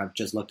Kyler have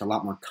just looked a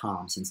lot more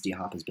calm since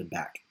D-Hop has been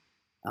back.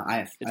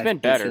 It's been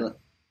better.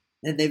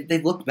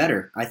 They've looked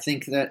better. I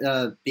think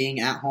that being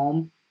at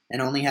home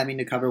and only having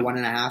to cover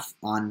 1.5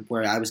 on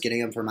where I was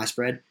getting them for my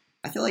spread,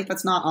 I feel like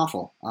that's not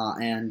awful,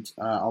 and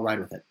I'll ride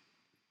with it.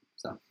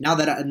 So now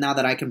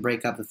that I can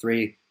break up the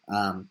 3,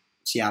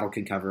 Seattle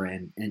can cover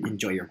and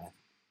enjoy your win.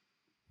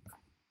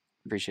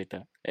 Appreciate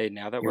that. Hey,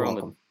 now that You're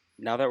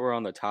we're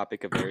on the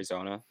topic of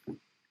Arizona,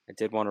 I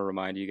did want to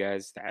remind you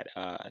guys that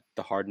the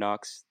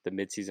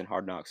midseason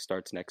Hard Knocks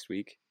starts next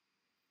week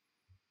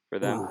for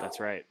them. Ooh. That's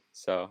right.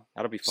 So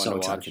that'll be fun So to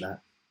excited watch. for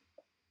that.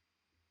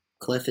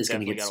 Cliff is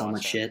going to get so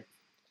much shit.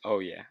 Oh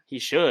yeah, he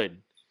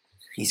should.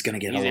 He's going to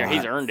get a lot.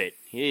 He's earned it.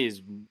 He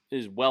is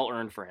well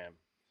earned for him.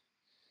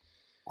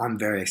 I'm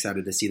very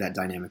excited to see that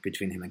dynamic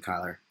between him and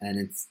Kyler,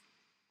 and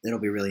it'll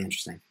be really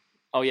interesting.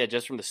 Oh yeah,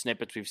 just from the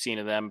snippets we've seen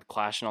of them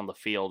clashing on the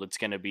field, it's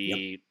going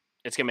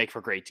to make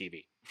for great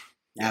TV.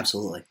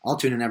 Absolutely. I'll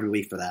tune in every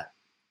week for that.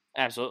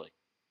 Absolutely.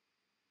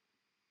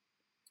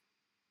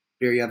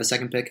 Beer, you have a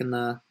second pick in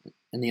the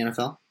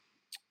NFL?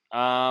 Well,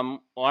 I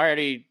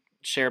already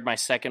shared my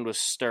second with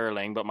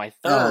Sterling, but my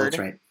third, that's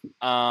right.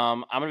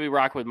 I'm going to be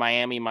rocking with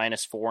Miami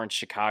minus 4 in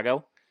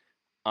Chicago.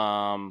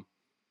 When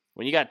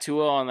you got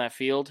Tua on that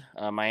field,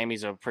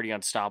 Miami's a pretty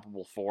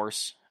unstoppable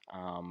force.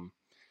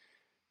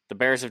 The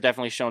Bears have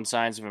definitely shown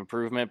signs of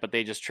improvement, but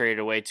they just traded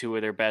away 2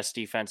 of their best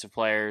defensive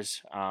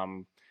players.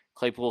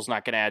 Claypool's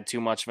not going to add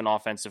too much of an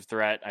offensive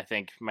threat. I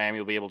think Miami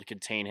will be able to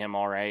contain him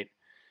all right,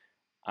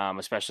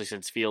 especially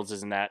since Fields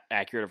isn't that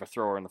accurate of a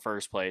thrower in the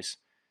first place.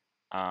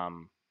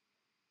 And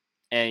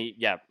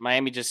yeah,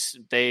 Miami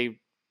they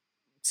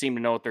seem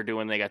to know what they're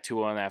doing. They got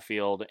Tua on that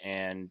field,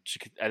 and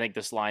I think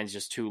this line's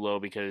just too low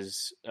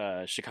because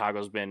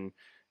Chicago's been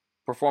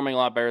performing a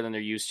lot better than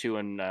they're used to,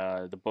 and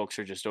the books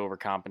are just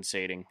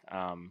overcompensating.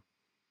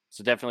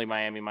 So definitely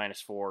Miami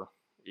minus 4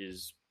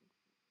 is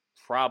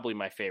probably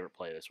my favorite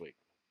play this week.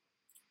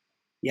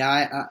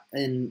 Yeah,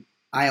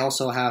 I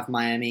also have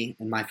Miami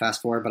in my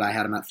fast four, but I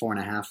had them at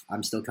 4.5.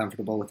 I'm still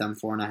comfortable with them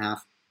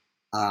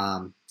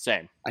 4.5.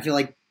 Same. I feel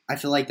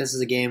like this is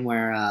a game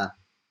where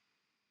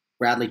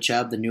Bradley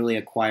Chubb, the newly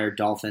acquired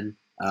Dolphin,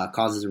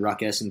 causes a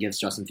ruckus and gives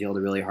Justin Field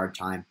a really hard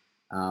time.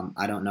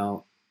 I don't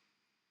know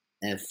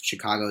if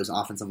Chicago's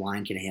offensive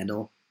line can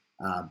handle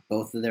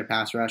both of their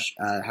pass rush.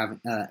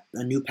 Having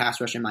a new pass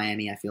rush in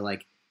Miami, I feel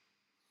like,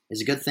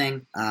 is a good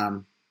thing.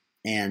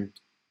 And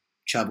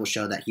Chubb will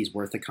show that he's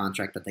worth the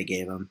contract that they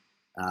gave him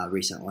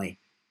recently,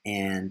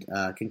 and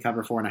can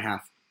cover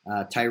 4.5.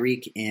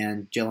 Tyreek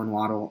and Jalen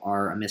Waddle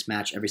are a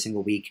mismatch every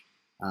single week,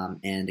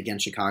 and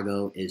against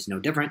Chicago is no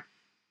different.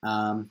 They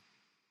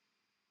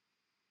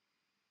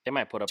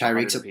might put up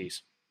 100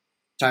 apiece.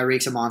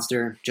 Tyreek's a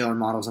monster. Jalen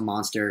Waddle's a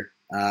monster,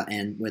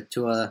 and with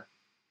Tua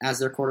as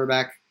their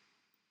quarterback,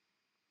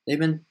 they've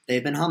been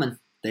humming.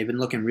 They've been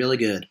looking really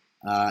good,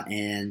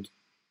 and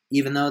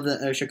even though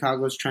the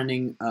Chicago's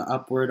trending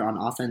upward on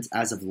offense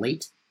as of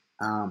late,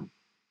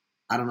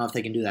 I don't know if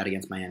they can do that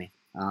against Miami.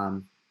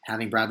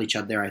 Having Bradley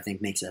Chubb there, I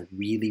think, makes a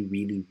really,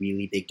 really,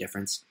 really big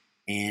difference.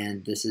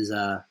 And this is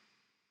a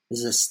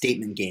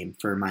statement game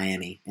for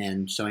Miami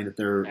and showing that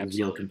they're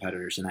real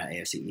competitors in that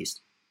AFC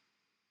East.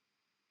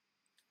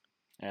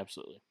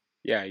 Absolutely.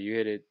 Yeah, you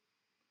hit it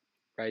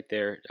right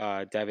there,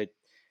 David.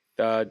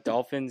 The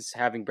Dolphins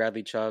having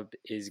Bradley Chubb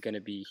is going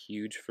to be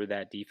huge for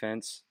that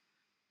defense.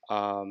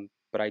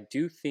 But I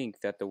do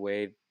think that the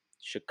way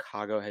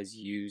Chicago has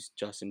used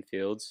Justin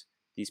Fields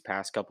these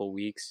past couple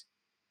weeks,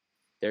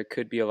 there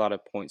could be a lot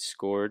of points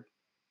scored.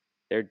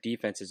 Their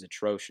defense is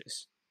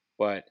atrocious,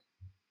 but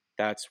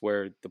that's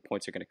where the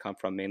points are going to come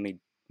from, mainly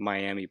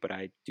Miami. But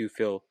I do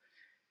feel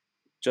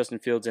Justin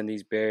Fields and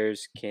these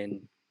Bears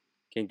can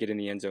get in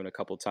the end zone a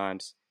couple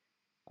times.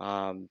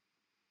 Miami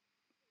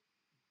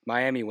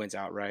wins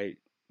outright.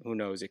 Who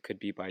knows? It could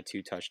be by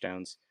 2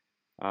 touchdowns.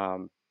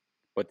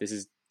 But this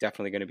is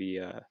definitely going to be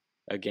a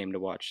game to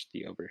watch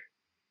the over.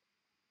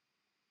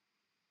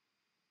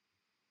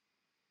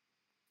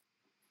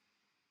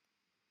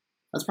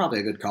 That's probably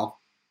a good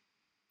call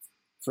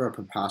for a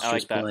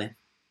preposterous play.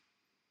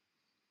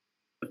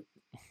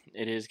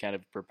 It is kind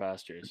of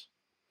preposterous.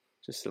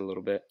 Just a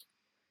little bit.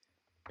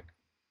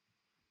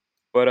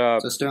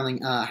 But so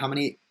Sterling, how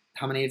many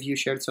have you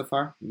shared so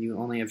far? You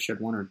only have shared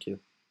 1 or 2?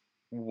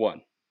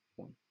 One.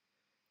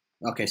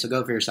 Okay, so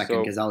go for your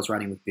second because I was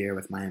riding with beer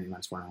with Miami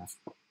 -1.5.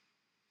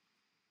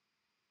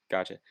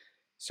 Gotcha.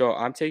 So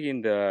I'm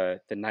taking the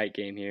night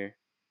game here,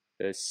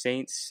 the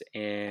Saints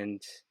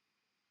and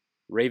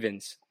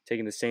Ravens.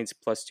 Taking the Saints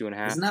plus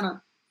 2.5. Isn't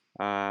that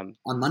on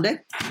Monday?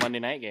 Monday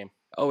night game.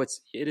 Oh, it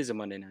is a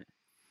Monday night.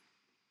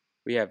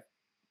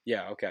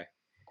 Okay.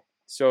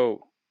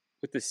 So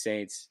with the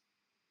Saints,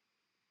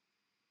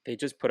 they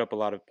just put up a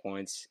lot of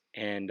points,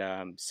 and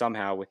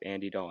somehow with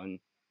Andy Dalton,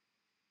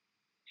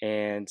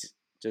 and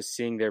just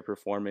seeing their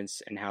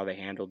performance and how they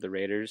handled the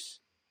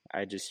Raiders,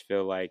 I just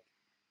feel like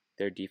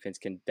their defense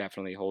can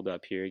definitely hold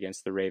up here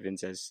against the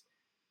Ravens, as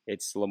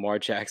it's Lamar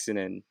Jackson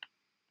and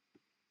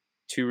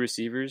 2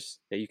 receivers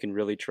that you can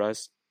really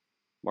trust,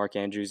 Mark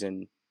Andrews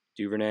and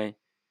Duvernay.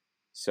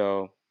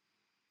 So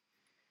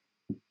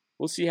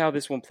we'll see how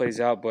this one plays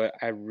out, but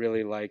I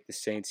really like the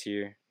Saints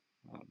here.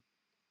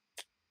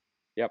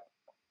 Yep.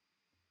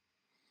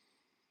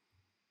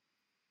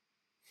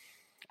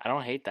 I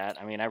don't hate that.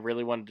 I mean, I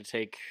really wanted to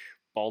take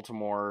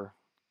Baltimore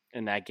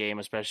in that game,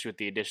 especially with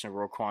the addition of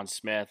Roquan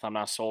Smith. I'm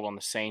not sold on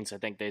the Saints. I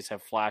think they just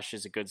have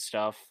flashes of good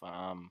stuff.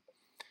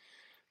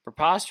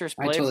 Preposterous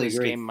play for this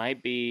game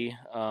might be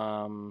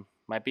a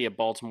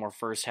Baltimore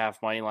first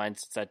half money line,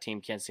 since that team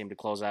can't seem to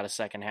close out a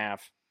second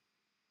half.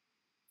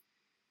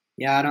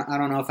 Yeah, I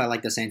don't know if I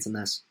like the Saints in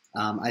this.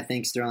 I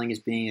think Sterling is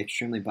being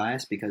extremely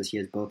biased because he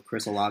has both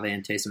Chris Olave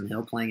and Taysom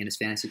Hill playing in his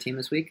fantasy team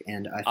this week,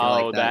 and I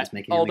feel like that is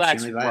making him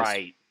extremely biased.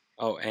 Right.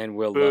 Oh, and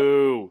Will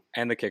Lutz.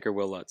 And the kicker,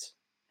 Will Lutz.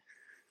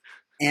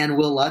 And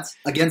Will Lutz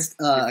against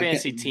your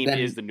fantasy team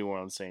is the New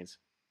Orleans Saints.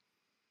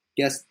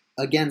 Yes,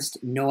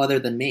 against no other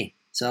than me.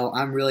 So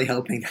I'm really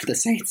hoping that the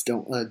Saints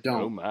don't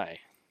play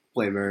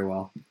very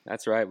well.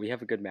 That's right. We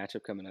have a good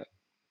matchup coming up.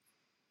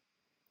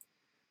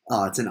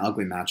 Oh, it's an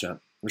ugly matchup.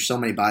 There's so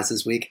many buys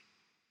this week.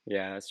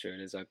 Yeah, that's true.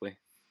 It is ugly.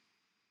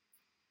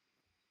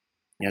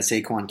 Yeah,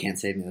 Saquon can't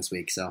save me this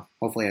week, so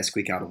hopefully I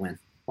squeak out a win.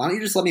 Why don't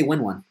you just let me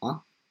win one, huh?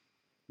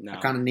 No. I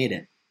kind of need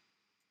it.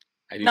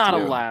 I do Not too.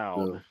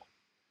 allowed. Ooh.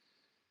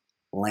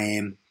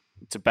 Lame.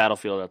 It's a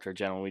battlefield up there,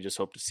 gentlemen. We just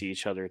hope to see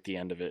each other at the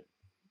end of it.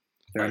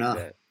 Fair enough.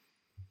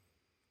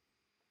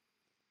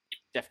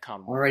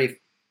 DEFCON. Alrighty.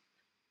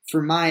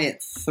 For my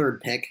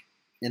third pick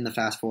in the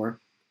Fast Four,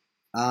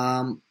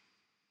 I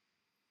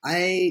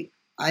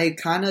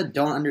kind of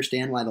don't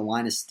understand why the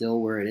line is still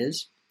where it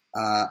is.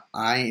 I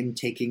am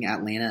taking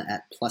Atlanta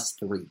at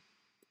 +3.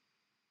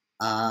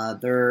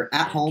 They're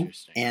at home,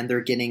 and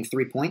they're getting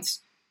 3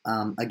 points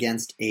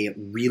against a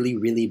really,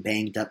 really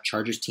banged up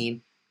Chargers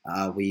team.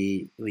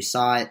 We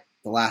saw it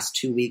the last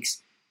 2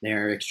 weeks.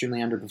 They're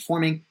extremely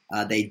underperforming.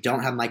 They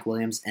don't have Mike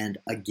Williams, and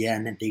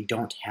again, they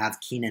don't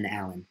have Keenan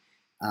Allen.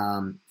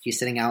 He's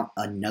sitting out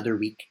another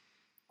week.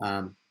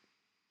 Doesn't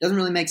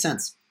really make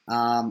sense.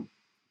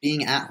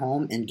 Being at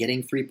home and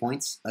getting 3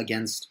 points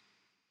against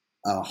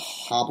a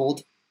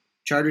hobbled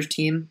Chargers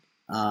team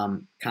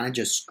kind of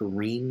just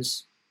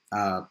screams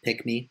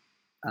pick me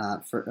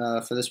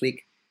for this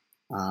week.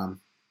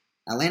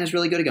 Atlanta's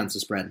really good against the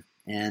spread,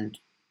 and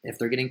if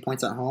they're getting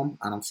points at home,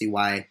 I don't see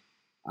why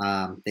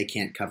they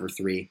can't cover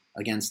 3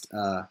 against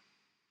a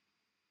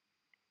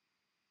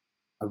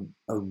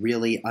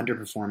really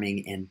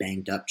underperforming and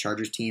banged up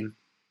Chargers team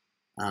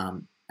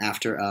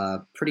after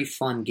a pretty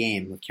fun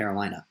game with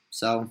Carolina.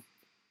 So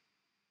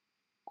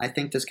I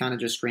think this kind of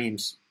just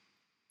screams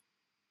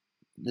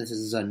this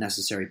is a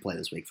necessary play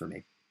this week for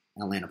me.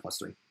 Atlanta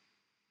 +3.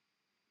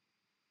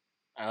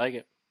 I like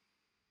it.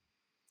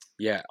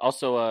 Yeah.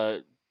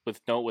 Also,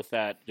 with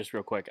that, just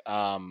real quick,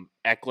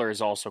 Eckler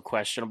is also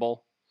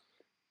questionable.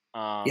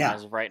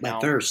 As of right now,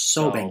 they're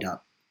so banged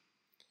up.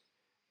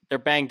 They're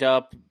banged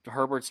up.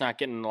 Herbert's not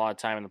getting a lot of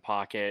time in the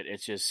pocket.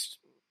 It's just,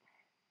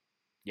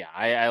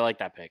 I like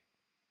that pick.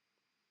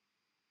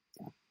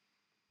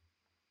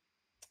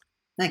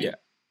 Thank you.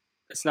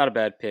 It's not a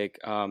bad pick.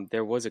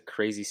 There was a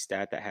crazy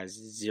stat that has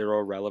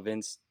zero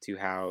relevance to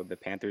how the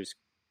Panthers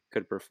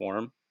could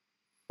perform,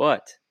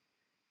 but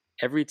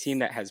every team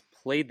that has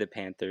played the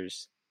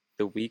Panthers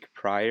the week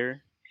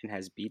prior and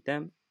has beat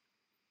them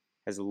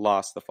has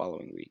lost the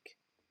following week.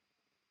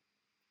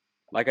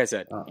 Like I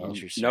said,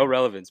 no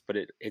relevance, but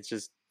it's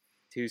just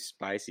too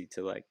spicy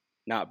to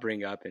not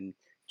bring up and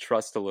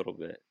trust a little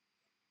bit.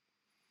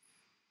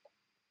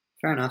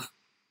 Fair enough.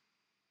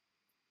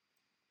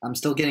 I'm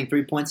still getting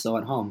 3 points though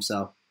at home,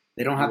 so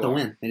they don't have to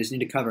win. They just need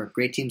to cover.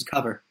 Great teams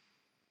cover.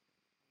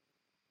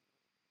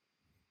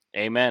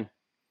 Amen.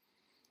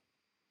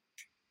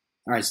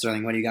 All right,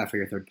 Sterling, what do you got for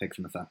your third pick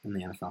in the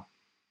NFL?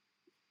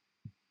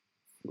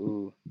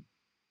 Ooh,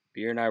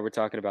 Beer and I were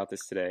talking about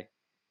this today.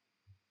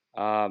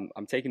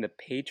 I'm taking the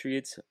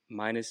Patriots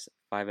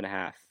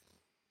 -5.5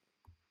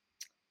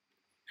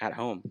 at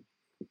home.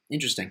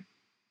 Interesting.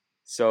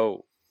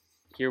 So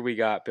here we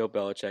got Bill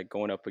Belichick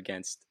going up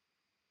against.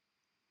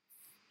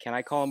 Can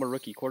I call him a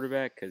rookie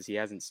quarterback because he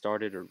hasn't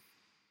started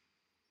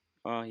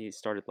he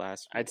started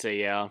last week. I'd say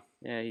yeah.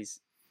 Yeah, he's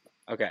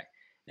okay.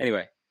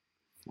 Anyway,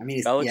 I mean,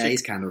 he's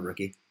kind of a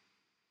rookie.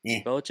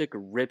 Belichick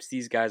rips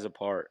these guys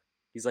apart.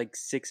 He's like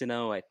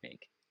 6-0, I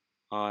think,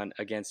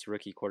 against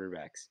rookie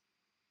quarterbacks.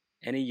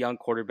 Any young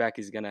quarterback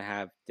is going to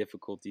have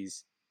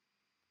difficulties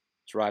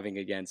driving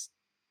against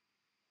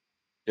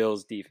Bill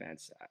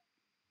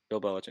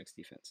Belichick's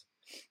defense.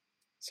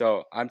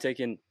 So I'm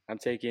taking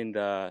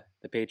the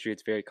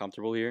Patriots very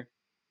comfortable here.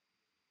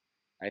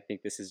 I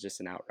think this is just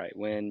an outright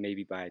win,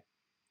 maybe by a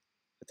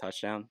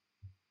touchdown,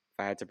 if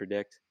I had to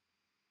predict.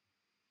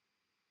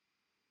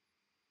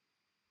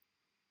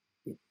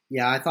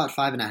 Yeah, I thought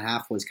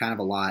 5.5 was kind of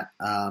a lot.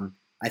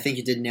 I think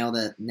you did nail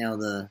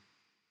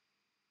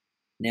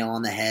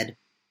on the head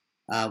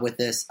with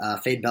this.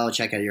 Fade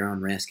Belichick at your own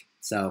risk.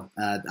 So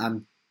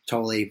I'm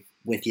totally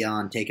with you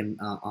on taking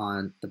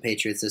on the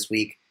Patriots this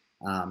week.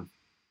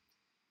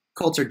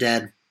 Colts are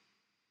dead.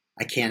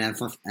 I can't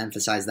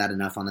emphasize that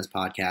enough on this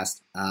podcast.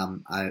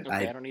 I'm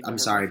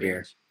sorry,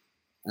 Beer.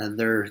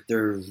 They're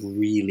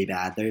really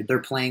bad. They're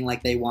playing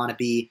like they want to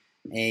be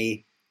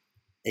a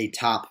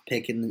top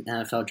pick in the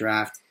NFL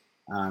draft.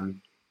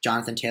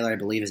 Jonathan Taylor, I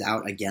believe, is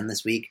out again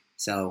this week.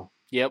 So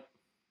yep.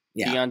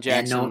 Yeah. Deion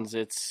Jackson's.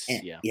 It's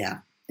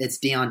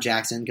Deion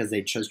Jackson because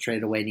they just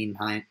traded away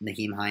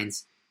Naheem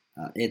Hines.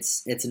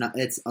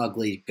 It's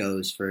ugly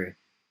goes for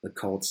the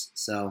Colts.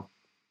 So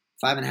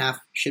 5.5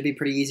 should be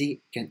pretty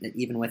easy,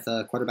 even with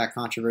a quarterback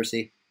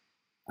controversy.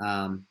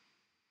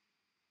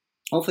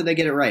 Hopefully they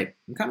get it right.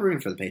 I'm kind of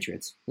rooting for the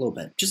Patriots a little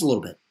bit, just a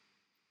little bit.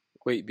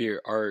 Wait,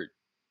 Beer, are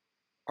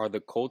the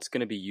Colts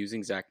going to be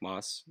using Zach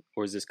Moss,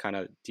 or is this kind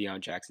of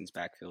Deion Jackson's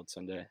backfield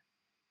Sunday?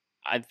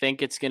 I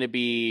think it's going to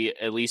be,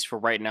 at least for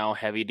right now,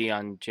 heavy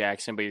Deion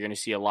Jackson, but you're going to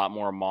see a lot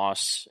more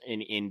Moss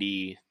in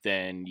Indy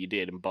than you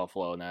did in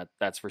Buffalo, and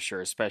that's for sure,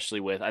 especially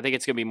with, I think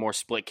it's going to be more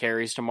split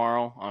carries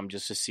tomorrow, on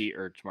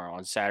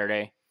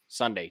Sunday,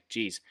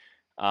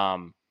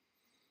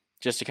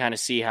 just to kind of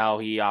see how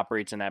he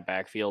operates in that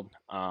backfield.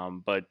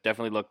 But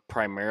definitely look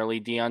primarily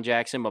Deion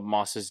Jackson, but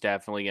Moss is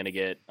definitely going to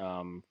get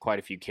quite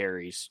a few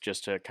carries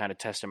just to kind of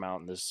test him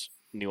out in this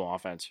new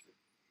offense.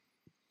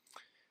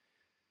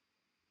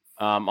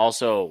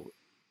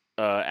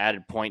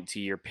 Added point to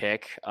your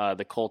pick,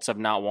 the Colts have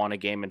not won a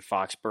game in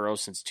Foxborough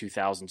since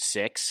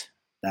 2006.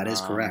 That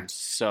is correct.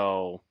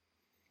 So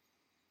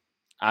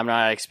I'm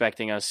not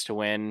expecting us to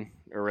win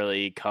or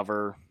really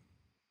cover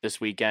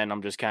this weekend.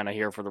 I'm just kind of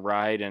here for the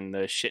ride and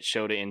the shit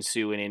show to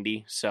ensue in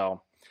Indy.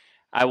 So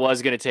I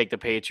was going to take the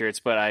Patriots,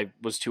 but I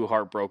was too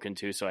heartbroken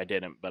to, so I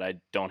didn't. But I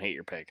don't hate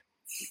your pick.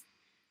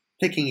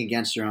 Picking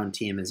against your own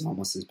team is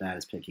almost as bad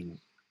as picking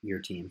your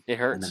team. It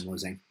hurts. And then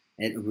losing.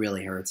 It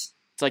really hurts.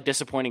 It's like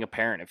disappointing a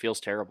parent. It feels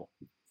terrible.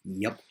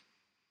 Yep.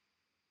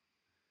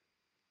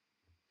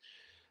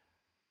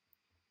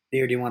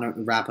 Beer, do you want to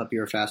wrap up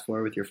your fast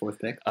forward with your fourth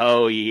pick?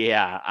 Oh,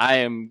 yeah. I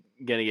am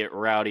going to get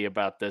rowdy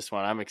about this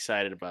one. I'm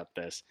excited about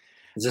this.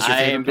 Is this your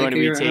favorite pick of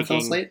your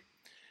NFL slate?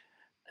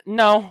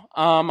 No.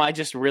 I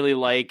just really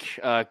like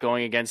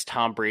going against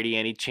Tom Brady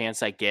any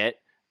chance I get.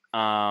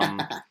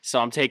 So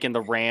I'm taking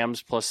the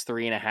Rams plus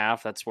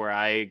 3.5. That's where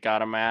I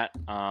got him at.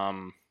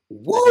 I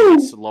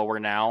think it's lower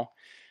now.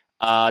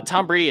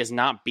 Tom Brady has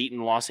not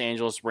beaten Los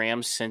Angeles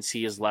Rams since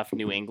he has left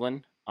New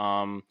England.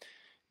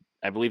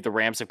 I believe the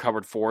Rams have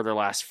covered 4 of their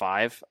last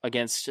 5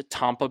 against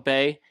Tampa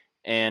Bay.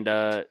 And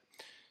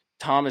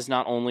Tom is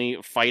not only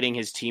fighting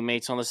his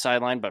teammates on the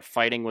sideline, but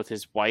fighting with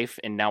his wife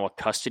in now a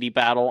custody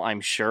battle,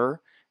 I'm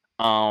sure.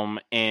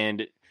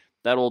 And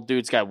That old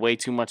dude's got way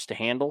too much to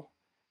handle.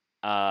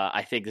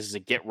 I think this is a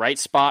get-right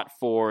spot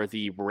for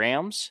the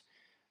Rams.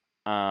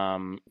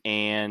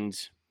 And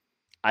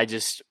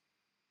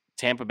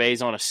Tampa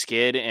Bay's on a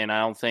skid, and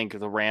I don't think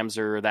the Rams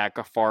are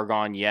that far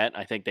gone yet.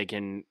 I think they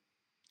can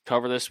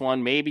cover this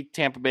one. Maybe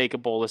Tampa Bay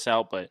could pull this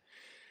out, but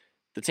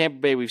the Tampa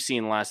Bay we've seen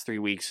in the last 3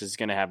 weeks is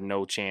going to have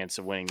no chance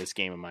of winning this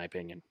game, in my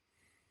opinion.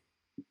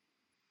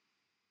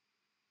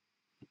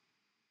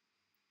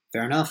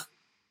 Fair enough.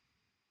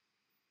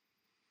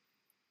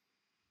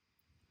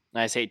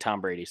 I just hate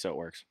Tom Brady, so it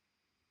works.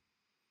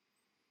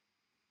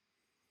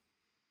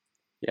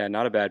 Yeah,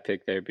 not a bad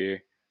pick there,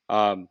 Beer.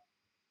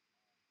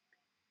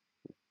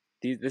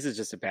 This is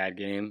just a bad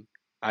game.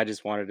 I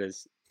just wanted to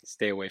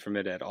stay away from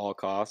it at all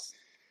costs.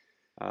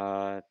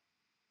 Either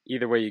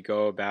way you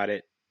go about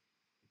it,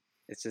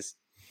 it's just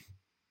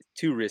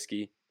too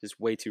risky. Just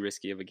way too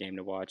risky of a game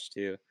to watch,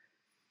 too.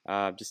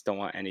 Just don't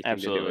want anything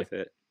to do with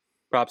it.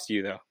 Props to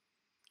you, though.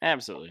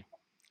 Absolutely.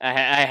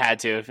 I had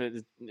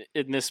to.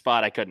 In this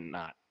spot, I couldn't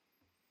not.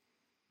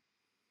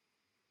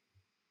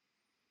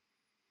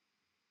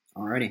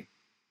 Alrighty.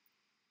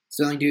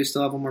 Sterling, do you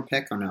still have one more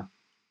pick or no?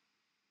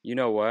 You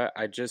know what?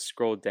 I just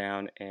scrolled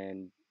down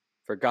and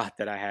forgot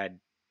that I had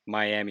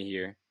Miami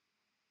here,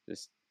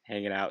 just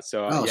hanging out.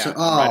 So wow,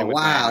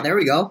 Miami. There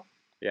we go.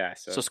 Yeah.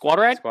 So squad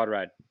ride.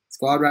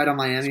 Squad ride on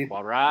Miami.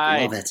 Squad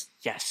ride. Love it.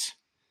 Yes,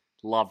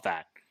 love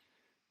that.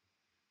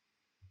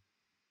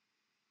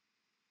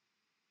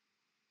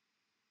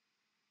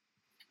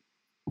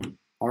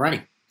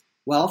 Alrighty.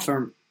 Well,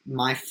 for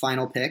my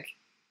final pick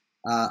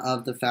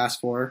of the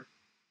Fast Four,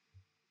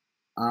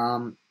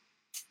 I'm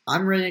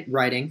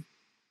riding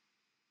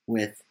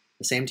with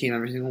the same team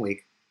every single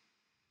week.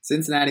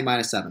 Cincinnati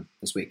 -7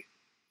 this week.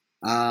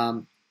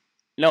 No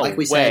like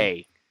we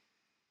way.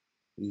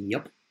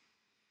 Yep.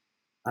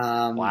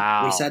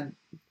 Wow. We said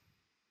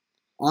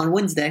on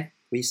Wednesday,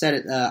 we said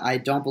it. I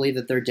don't believe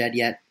that they're dead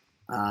yet.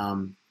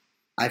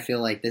 I feel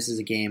like this is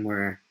a game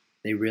where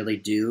they really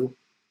do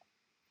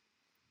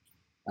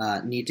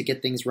need to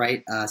get things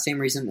right. Same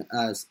reason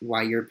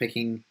why you're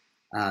picking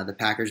the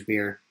Packers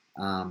beer.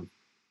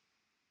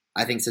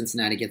 I think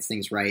Cincinnati gets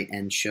things right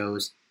and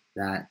shows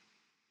that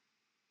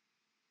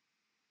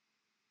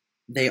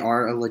they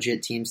are a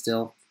legit team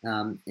still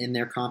in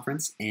their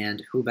conference,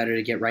 and who better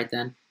to get right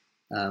than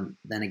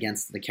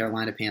against the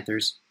Carolina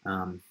Panthers.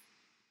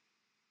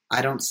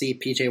 I don't see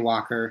PJ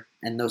Walker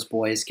and those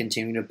boys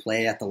continuing to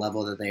play at the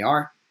level that they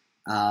are.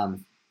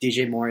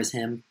 DJ Moore is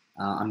him.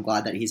 I'm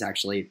glad that he's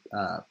actually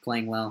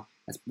playing well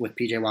with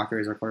PJ Walker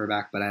as our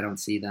quarterback, but I don't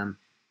see them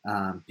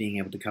being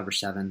able to cover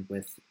 7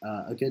 with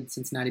a good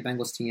Cincinnati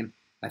Bengals team.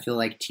 I feel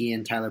like T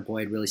and Tyler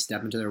Boyd really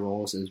step into their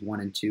roles as 1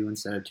 and 2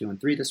 instead of 2 and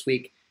 3 this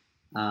week.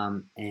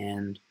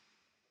 And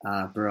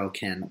Burrow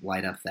can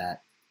light up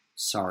that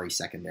sorry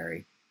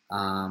secondary.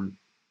 I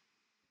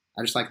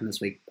just like them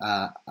this week.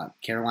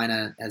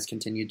 Carolina has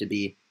continued to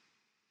be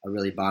a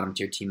really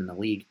bottom-tier team in the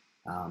league,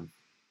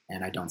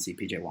 and I don't see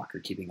PJ Walker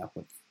keeping up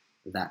with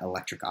that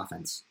electric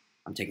offense.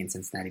 I'm taking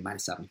Cincinnati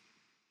 -7.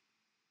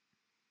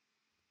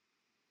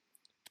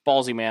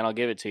 Ballsy, man. I'll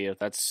give it to you.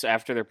 That's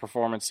after their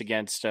performance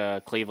against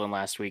Cleveland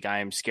last week. I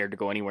am scared to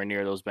go anywhere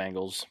near those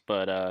Bengals.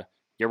 But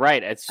you're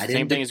right. It's the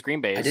same thing as Green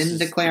Bay. I didn't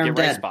declare him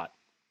dead.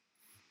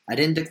 I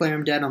didn't declare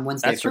him dead on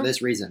Wednesday for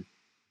this reason.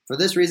 For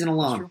this reason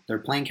alone, they're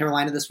playing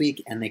Carolina this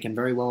week, and they can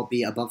very well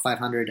be above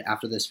 500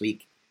 after this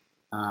week,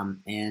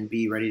 and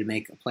be ready to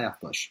make a playoff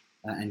push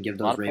and give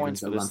those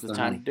Ravens a run for their money. This is the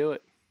time to do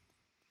it.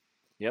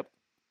 Yep.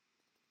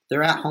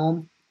 They're at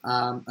home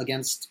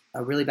against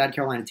a really bad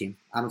Carolina team.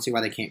 I don't see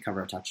why they can't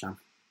cover a touchdown.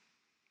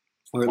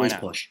 Or at least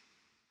push.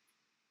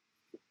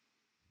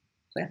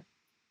 So yeah.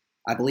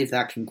 I believe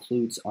that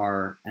concludes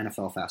our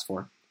NFL Fast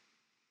Four.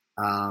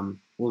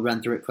 We'll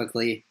run through it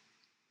quickly.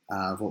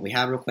 What we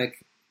have real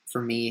quick.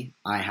 For me,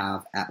 I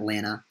have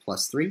Atlanta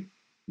 +3,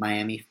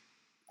 Miami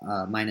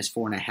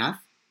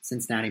 -4.5,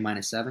 Cincinnati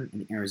 -7,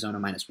 and Arizona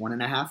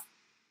 -1.5.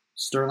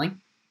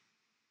 Sterling?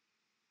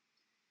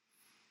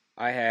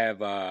 I have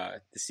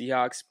the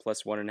Seahawks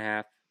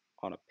 +1.5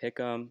 on a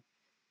pick'em.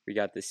 We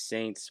got the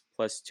Saints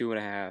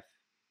 +2.5,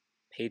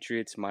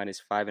 Patriots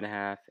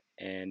 -5.5,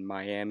 and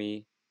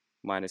Miami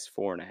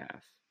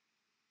 -4.5.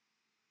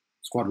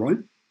 Squad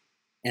ride?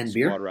 And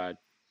beer? Squad ride.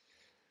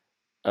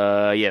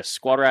 Yes,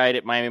 squad ride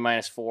at Miami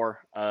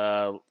 -4.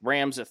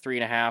 Rams at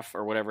 3.5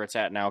 or whatever it's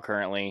at now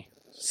currently.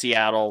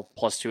 Seattle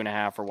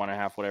 +2.5 or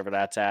 1.5, whatever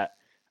that's at.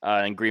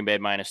 And Green Bay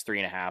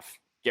 -3.5.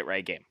 Get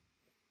right game.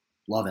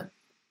 Love it.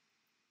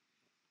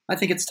 I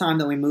think it's time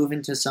that we move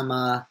into some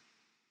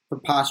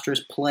preposterous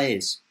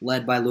plays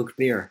led by Luke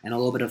Beer and a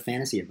little bit of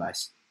fantasy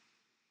advice.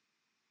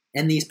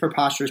 In these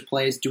preposterous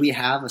plays, do we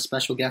have a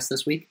special guest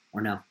this week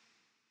or no?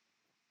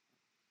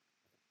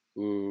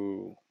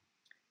 Ooh.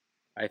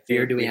 I think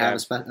Beer, do we have a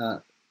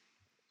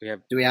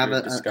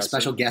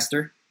special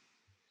guester?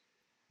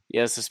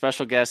 Yes, the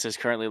special guest is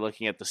currently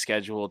looking at the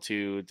schedule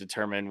to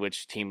determine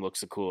which team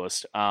looks the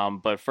coolest.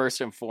 But first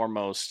and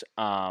foremost,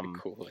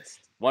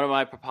 coolest. One of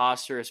my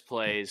preposterous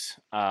plays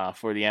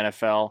for the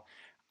NFL,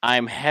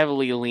 I'm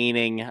heavily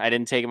leaning. I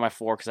didn't take it my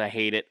 4 because I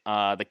hate it.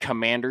 The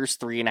Commanders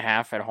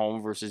 3.5 at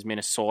home versus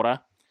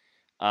Minnesota.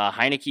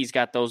 Heineke's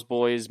got those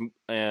boys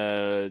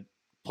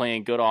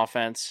playing good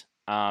offense.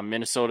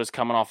 Minnesota's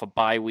coming off a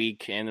bye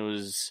week, and it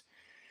was,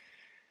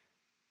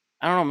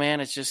 I don't know, man.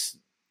 It's just,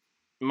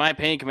 in my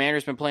opinion,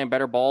 Commanders been playing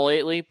better ball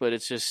lately, but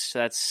it's just,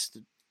 that's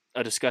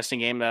a disgusting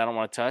game that I don't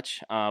want to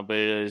touch. But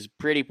it is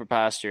pretty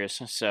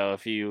preposterous. So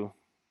if you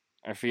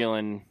are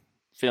feeling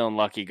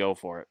lucky, go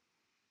for it.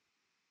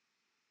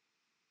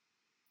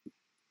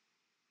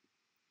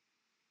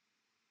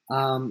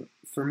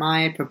 For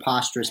my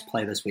preposterous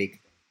play this week,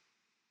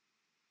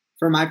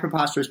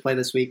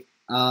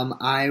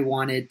 I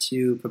wanted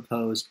to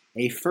propose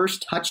a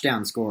first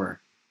touchdown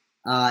scorer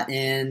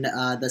in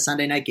the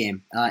Sunday night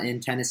game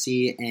in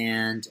Tennessee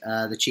and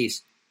the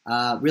Chiefs.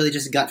 Really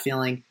just a gut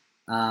feeling.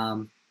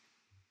 I'm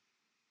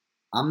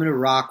going to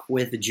rock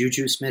with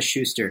Juju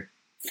Smith-Schuster,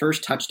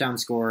 first touchdown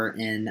scorer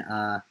in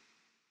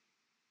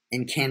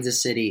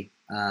Kansas City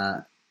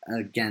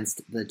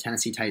against the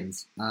Tennessee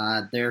Titans.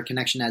 Their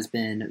connection has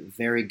been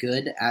very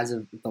good as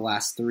of the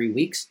last 3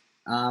 weeks,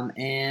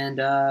 and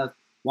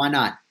why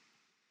not?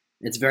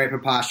 It's very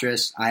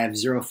preposterous. I have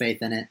zero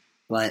faith in it,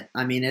 but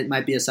I mean, it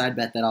might be a side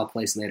bet that I'll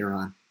place later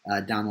on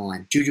down the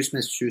line. Juju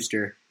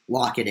Smith-Schuster,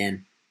 lock it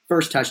in.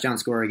 First touchdown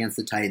scorer against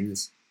the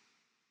Titans.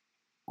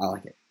 I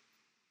like it.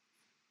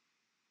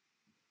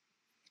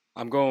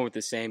 I'm going with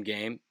the same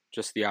game,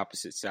 just the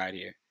opposite side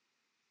here.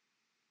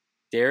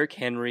 Derrick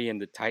Henry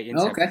and the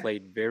Titans have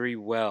played very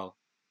well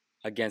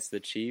against the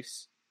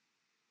Chiefs.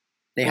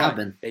 They have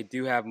been. They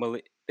do have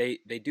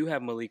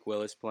Malik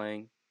Willis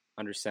playing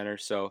under center,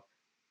 so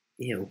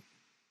ew.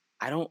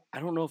 I don't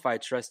know if I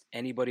trust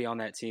anybody on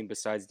that team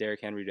besides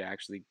Derrick Henry to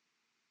actually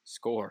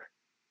score.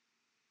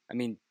 I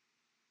mean,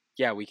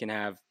 yeah, we can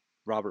have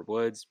Robert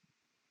Woods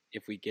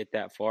if we get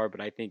that far, but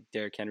I think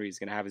Derrick Henry is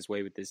going to have his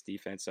way with this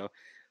defense. So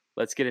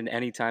let's get an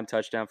anytime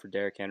touchdown for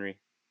Derrick Henry.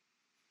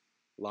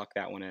 Lock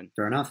that one in.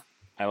 Fair enough.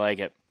 I like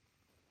it.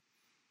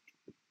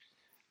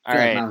 All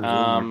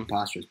right.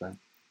 But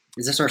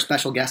is this our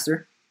special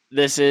guester?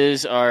 This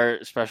is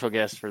our special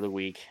guest for the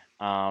week.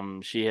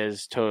 She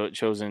has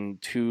chosen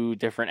 2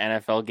 different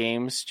NFL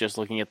games, just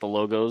looking at the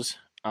logos.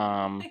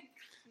 Not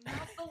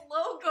the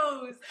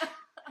logos.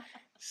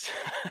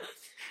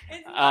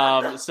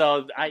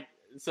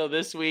 So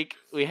this week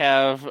we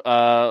have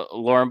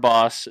Lauren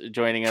Boss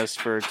joining us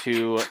for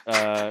 2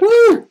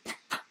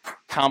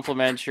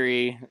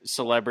 complimentary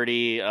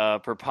celebrity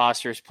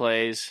preposterous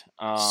plays.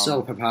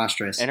 So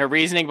preposterous. And her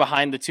reasoning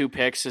behind the 2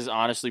 picks is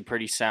honestly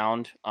pretty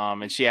sound.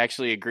 And she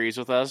actually agrees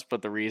with us,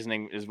 but the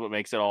reasoning is what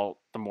makes it all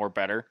the more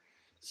better.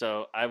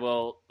 So I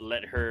will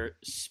let her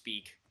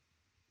speak.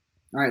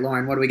 All right,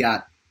 Lauren, what do we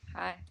got?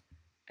 Hi.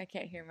 I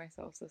can't hear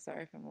myself, so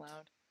sorry if I'm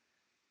loud.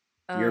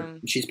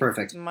 She's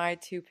perfect. My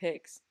 2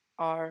 picks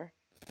are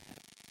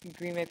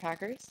Green Bay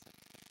Packers.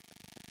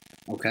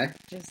 Okay.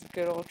 Just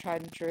good old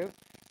tried and true.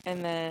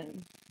 And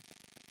then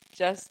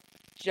just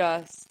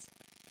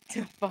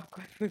to fuck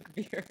with Luke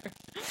Beer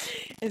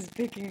is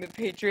picking the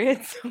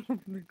Patriots over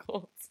the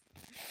Colts.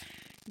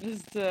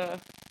 Just to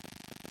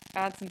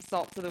add some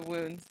salt to the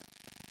wounds.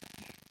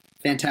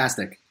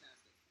 Fantastic.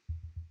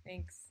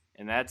 Thanks.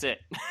 And that's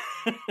it.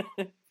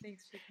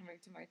 Thanks for coming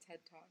to my TED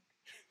Talk.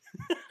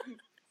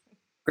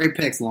 Great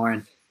picks,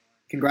 Lauren.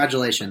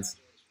 Congratulations.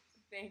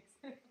 Thanks.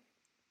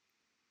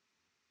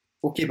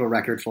 We'll keep a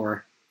record for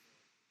her.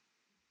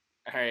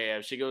 All right, yeah,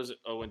 if she goes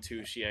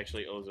 0-2, she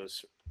actually owes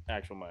us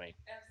actual money.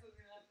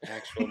 Absolutely not.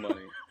 Actual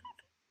money.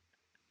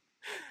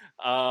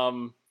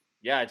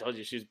 Yeah, I told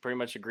you she's pretty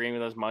much agreeing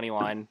with us money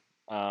line,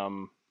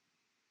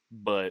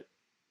 but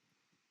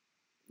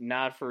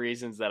not for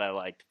reasons that I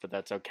liked. But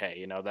that's okay.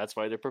 You know, that's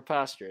why they're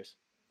preposterous.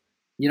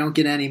 You don't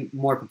get any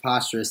more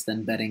preposterous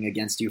than betting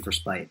against you for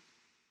spite.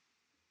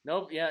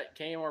 Nope. Yeah,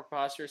 can't get more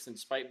preposterous than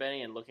spite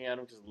betting and looking at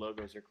them because the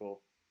logos are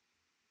cool.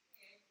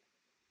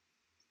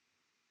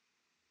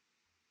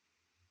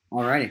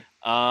 Alrighty.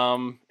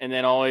 And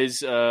then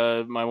always,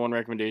 my one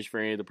recommendation for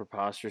any of the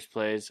preposterous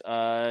plays,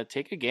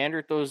 take a gander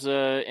at those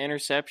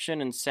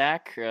interception and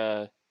sack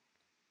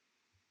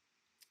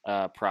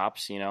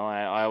props. You know,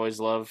 I always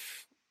love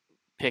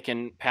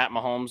picking Pat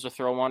Mahomes to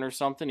throw one or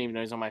something, even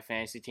though he's on my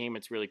fantasy team.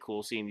 It's really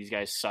cool seeing these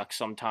guys suck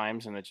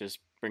sometimes, and it just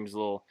brings a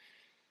little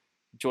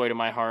joy to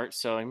my heart.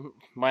 So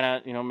why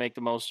not, make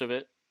the most of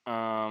it?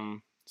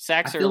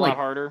 Sacks are a lot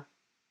harder.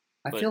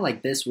 I feel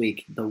like this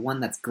week, the one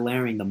that's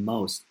glaring the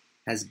most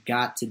has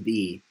got to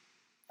be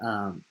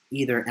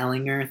either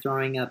Ellinger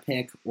throwing a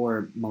pick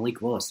or Malik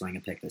Willis throwing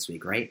a pick this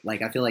week, right?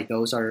 Like, I feel like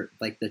those are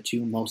like the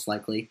 2 most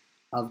likely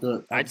of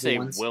the I'd say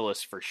ones.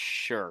 Willis for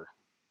sure.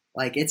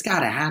 Like, it's got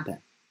to happen.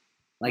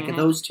 Like,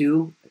 those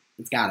 2,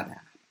 it's got to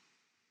happen.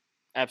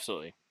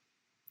 Absolutely.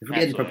 If we're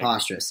getting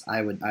preposterous,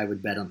 I would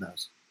bet on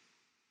those.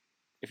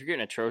 If you're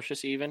getting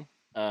atrocious even.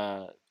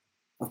 Of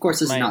course,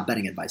 this is not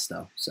betting advice,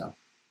 though. So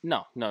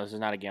No, this is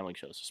not a gambling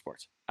show. This is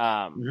sports.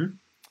 Mm-hmm.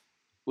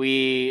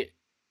 We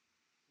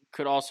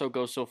could also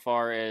go so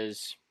far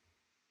as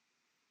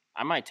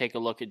I might take a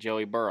look at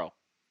Joey Burrow.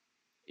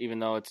 even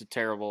though it's a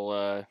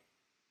terrible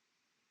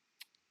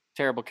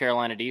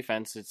Carolina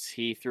defense.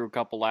 He threw a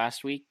couple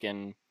last week,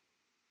 and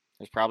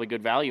there's probably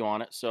good value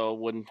on it, so it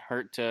wouldn't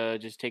hurt to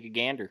just take a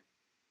gander.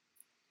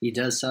 He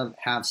does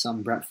have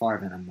some Brett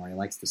Favre in him where he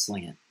likes to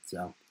sling it.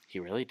 So he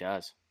really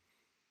does.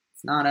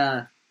 It's not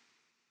an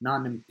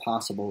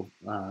impossible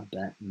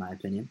bet in my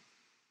opinion,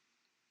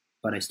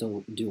 but I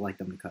still do like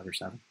them to cover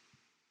 7.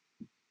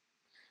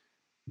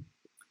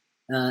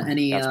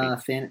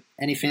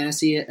 Any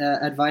fantasy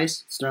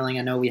advice, Sterling?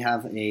 I know we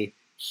have a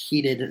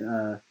heated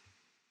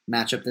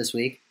matchup this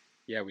week.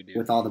 Yeah, we do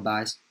with all the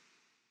buys.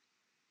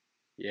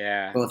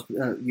 Yeah. Both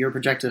you're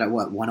projected at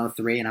what,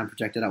 103, and I'm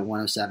projected at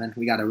 107.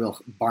 We got a real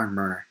barn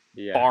burner.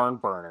 Yeah. Barn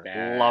burner.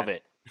 Bad. Love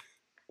it.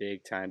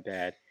 Big time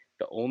bad.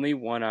 The only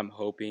one I'm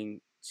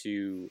hoping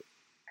to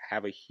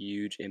have a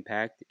huge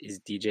impact is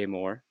DJ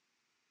Moore,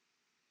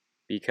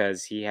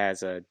 because he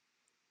has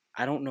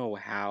I don't know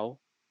how,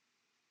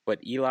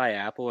 but Eli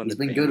Apple and he's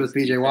been good with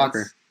PJ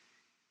Walker.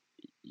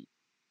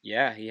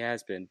 Yeah, he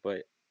has been,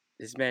 but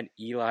this man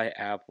Eli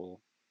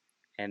Apple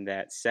and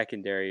that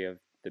secondary of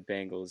the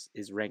Bengals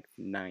is ranked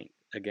 9th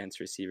against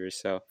receivers.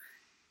 So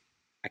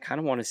I kind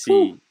of want to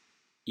see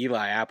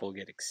Eli Apple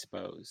get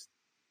exposed,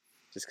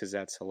 just because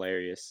that's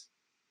hilarious.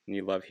 And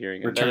you love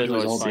hearing him. Return to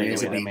his old funny days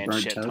the of way being that man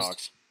burnt shit toast.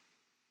 talks.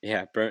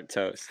 Yeah, burnt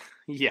toast.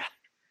 Yeah.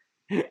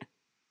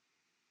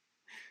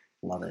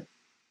 Love it.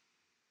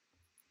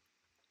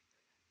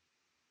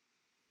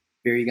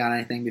 Beer, you got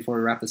anything before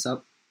we wrap this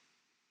up?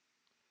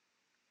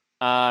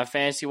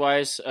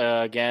 Fantasy-wise,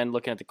 again,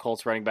 looking at the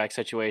Colts running back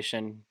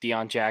situation,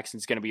 Deion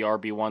Jackson's going to be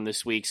RB1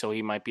 this week, so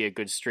he might be a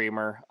good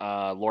streamer.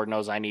 Lord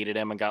knows I needed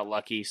him and got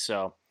lucky,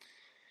 so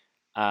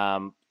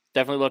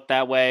definitely look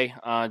that way.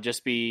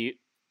 Just be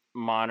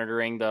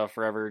monitoring the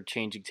forever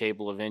changing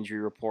table of injury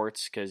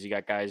reports, because you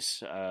got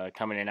guys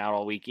coming in and out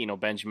all week.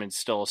 Benjamin's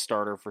still a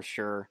starter for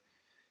sure.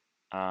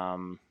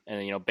 And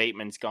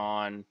Bateman's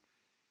gone.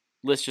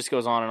 List just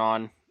goes on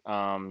and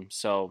on.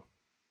 So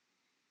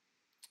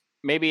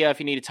maybe if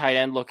you need a tight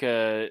end, look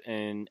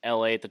in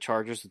LA at the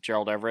Chargers with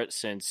Gerald Everett,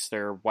 since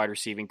their wide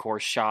receiving core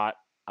shot.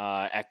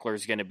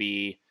 Eckler's going to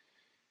be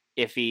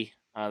iffy.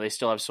 They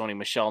still have Sony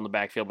Michel in the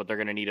backfield, but they're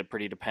going to need a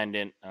pretty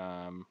dependent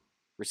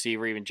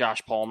receiver. Even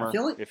Josh Palmer,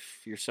 if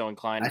you're so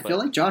inclined. I feel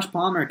like Josh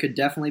Palmer could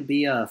definitely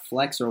be a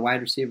flex or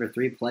wide receiver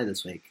 3 play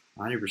this week.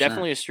 100%.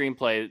 Definitely a stream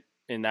play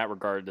in that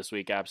regard this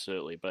week,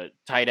 absolutely. But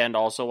tight end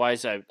also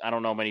wise, I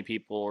don't know many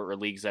people or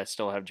leagues that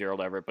still have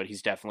Gerald Everett, but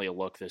he's definitely a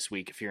look this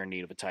week if you're in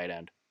need of a tight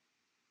end.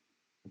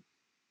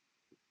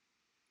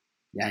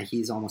 Yeah,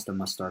 he's almost a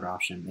must-start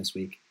option this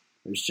week.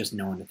 There's just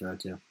no one to throw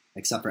to,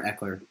 except for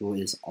Eckler, who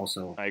is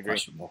also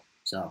questionable.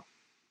 So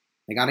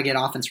they got to get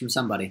offense from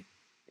somebody.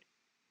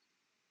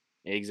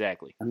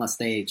 Exactly. Unless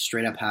they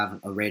straight up have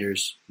a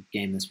Raiders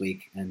game this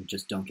week and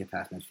just don't get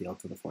past midfield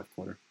to the fourth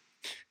quarter.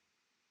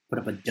 Put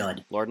up a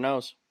dud. Lord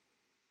knows.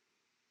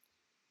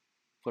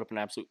 Put up an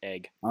absolute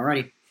egg.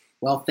 Alrighty.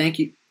 Well, thank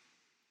you,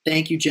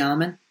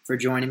 gentlemen, for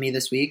joining me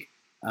this week.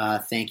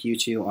 Thank you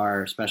to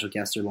our special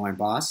guest, Lauren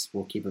Boss.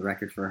 We'll keep a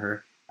record for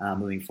her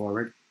moving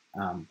forward.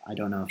 I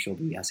don't know if she'll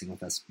be guessing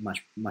with us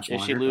much longer.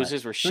 If she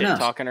loses, we're shit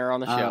talking her on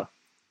the show.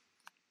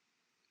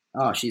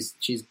 Oh, she's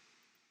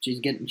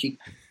getting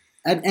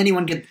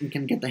anyone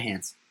can get the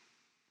hands.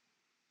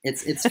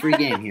 It's free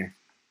game here.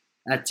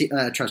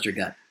 Trust your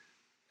gut.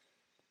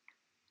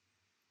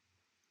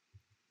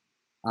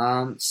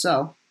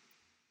 So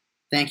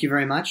thank you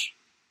very much.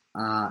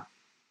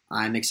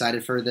 I'm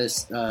excited for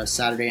this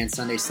Saturday and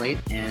Sunday slate,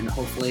 and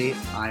hopefully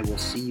I will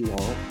see you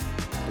all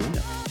at the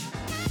window.